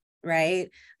 right?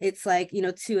 It's like,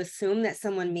 to assume that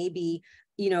someone may be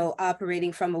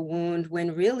operating from a wound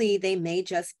when really they may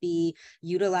just be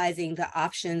utilizing the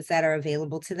options that are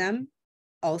available to them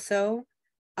also.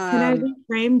 Can I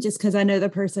reframe, just because I know the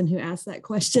person who asked that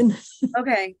question?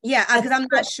 Okay, yeah, because I'm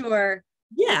not sure.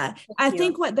 Yeah, I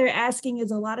think what they're asking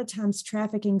is, a lot of times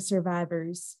trafficking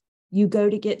survivors, you go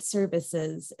to get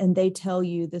services and they tell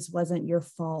you this wasn't your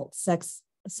fault.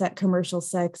 Commercial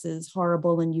sex is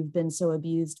horrible and you've been so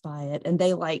abused by it. And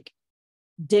they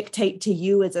dictate to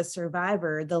you as a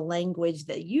survivor the language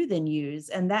that you then use.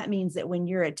 And that means that when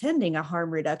you're attending a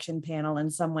harm reduction panel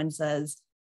and someone says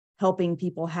helping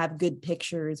people have good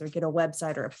pictures or get a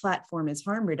website or a platform is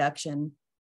harm reduction,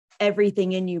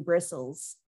 everything in you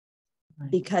bristles,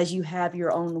 because you have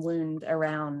your own wound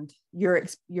around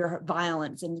your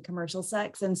violence in commercial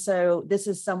sex. And so this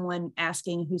is someone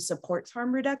asking who supports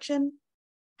harm reduction.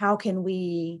 How can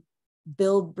we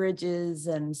build bridges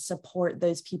and support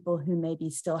those people who maybe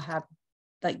still have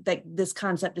like this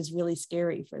concept is really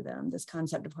scary for them? This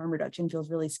concept of harm reduction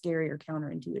feels really scary or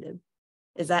counterintuitive.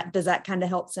 Does that kind of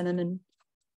help, Cinnamon?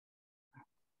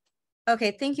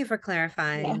 Okay, thank you for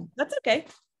clarifying. Yeah, that's okay.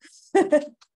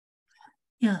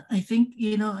 Yeah, I think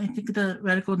the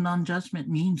radical non-judgment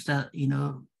means that,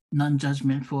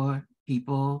 non-judgment for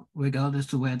people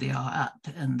regardless of where they are at.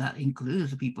 And that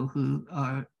includes people who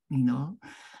are,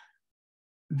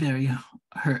 very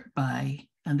hurt by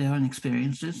and their own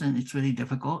experiences, and it's really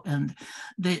difficult. And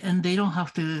they don't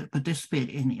have to participate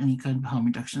in any kind of harm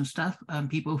reduction stuff.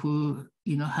 People who,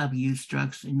 have used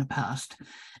drugs in the past,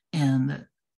 and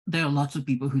there are lots of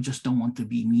people who just don't want to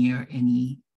be near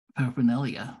any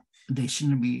paraphernalia. They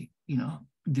shouldn't be,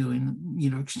 doing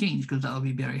needle exchange, because that will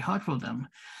be very hard for them.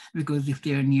 Because if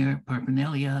they're near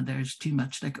paraphernalia, there's too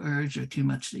much urge or too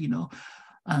much,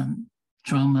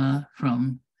 trauma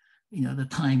from, the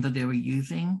time that they were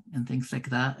using and things like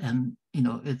that. And,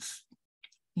 it's,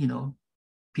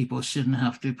 people shouldn't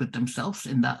have to put themselves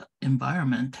in that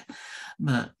environment,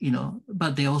 but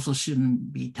they also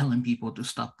shouldn't be telling people to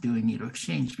stop doing needle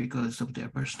exchange because of their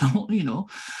personal,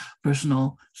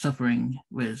 personal suffering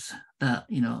with that.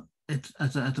 It's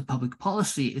as a public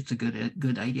policy, it's a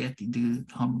good idea to do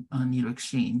needle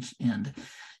exchange, and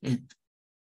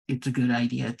it's a good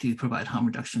idea to provide harm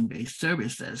reduction based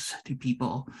services to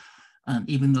people,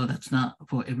 even though that's not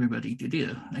for everybody to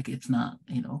do. It's not,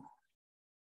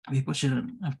 people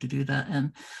shouldn't have to do that.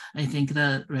 And I think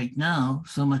that right now,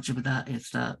 so much of that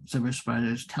is that service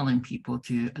providers telling people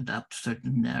to adopt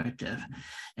certain narrative.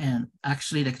 And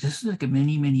actually, this is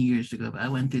many, many years ago, but I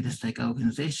went to this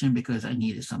organization because I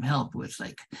needed some help with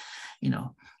I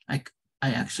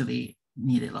actually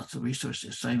needed lots of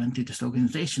resources. So I went to this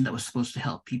organization that was supposed to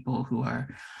help people who are,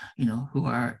 who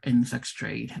are in sex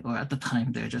trade, or at the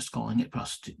time they're just calling it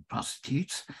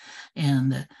prostitutes,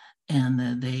 and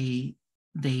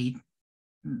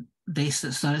they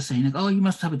started saying like, oh, you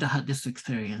must have had this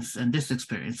experience and this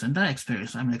experience and that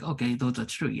experience. I'm like, okay, those are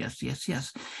true. Yes, yes,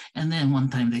 yes. And then one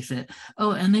time they said,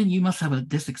 oh, and then you must have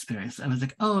this experience. I was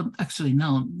like, oh, actually,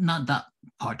 no, not that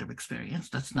part of experience.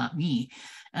 That's not me.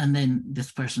 And then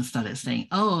this person started saying,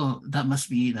 oh, that must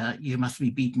be that you must be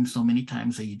beaten so many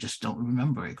times that you just don't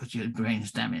remember it because your brain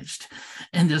is damaged.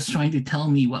 And just trying to tell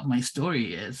me what my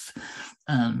story is.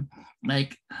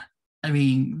 I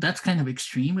mean, that's kind of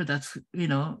extreme, but that's,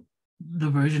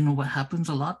 the version of what happens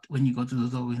a lot when you go to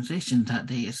those organizations, that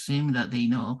they assume that they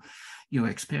know your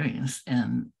experience,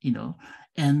 and,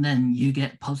 and then you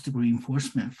get positive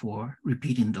reinforcement for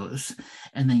repeating those.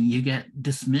 And then you get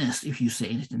dismissed if you say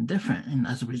anything different. And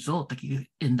as a result, like, you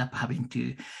end up having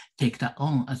to take that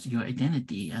on as your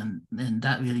identity. And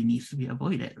that really needs to be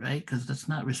avoided, right? Because that's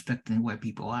not respecting where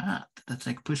people are at. That's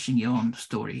like pushing your own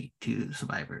story to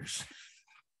survivors.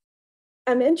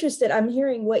 I'm interested. I'm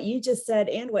hearing what you just said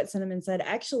and what Cinnamon said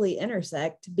actually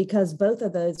intersect, because both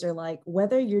of those are like,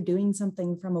 whether you're doing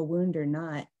something from a wound or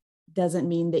not, doesn't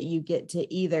mean that you get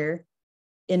to either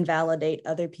invalidate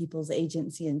other people's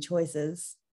agency and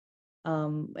choices,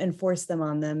 and force them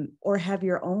on them, or have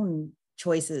your own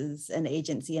choices and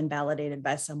agency invalidated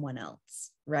by someone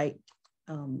else, right?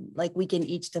 Like, we can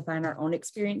each define our own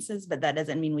experiences, but that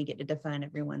doesn't mean we get to define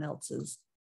everyone else's.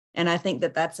 And I think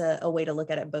that that's a way to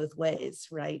look at it both ways,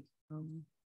 right?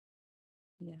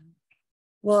 Yeah.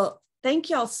 Well, thank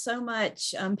y'all so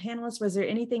much. Panelists, was there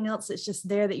anything else that's just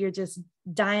there that you're just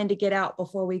dying to get out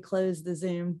before we close the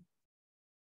Zoom?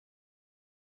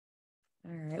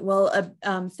 All right. Well,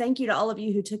 thank you to all of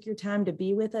you who took your time to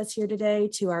be with us here today,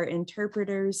 to our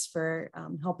interpreters for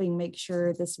helping make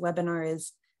sure this webinar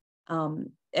is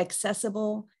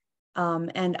accessible.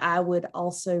 And I would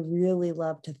also really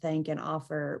love to thank and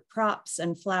offer props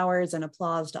and flowers and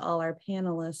applause to all our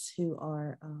panelists who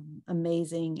are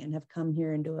amazing and have come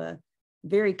here into a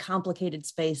very complicated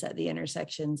space at the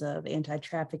intersections of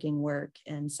anti-trafficking work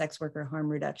and sex worker harm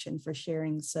reduction, for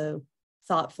sharing so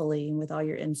thoughtfully and with all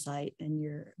your insight and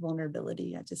your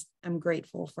vulnerability. I'm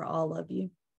grateful for all of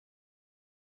you.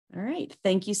 All right,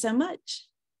 thank you so much.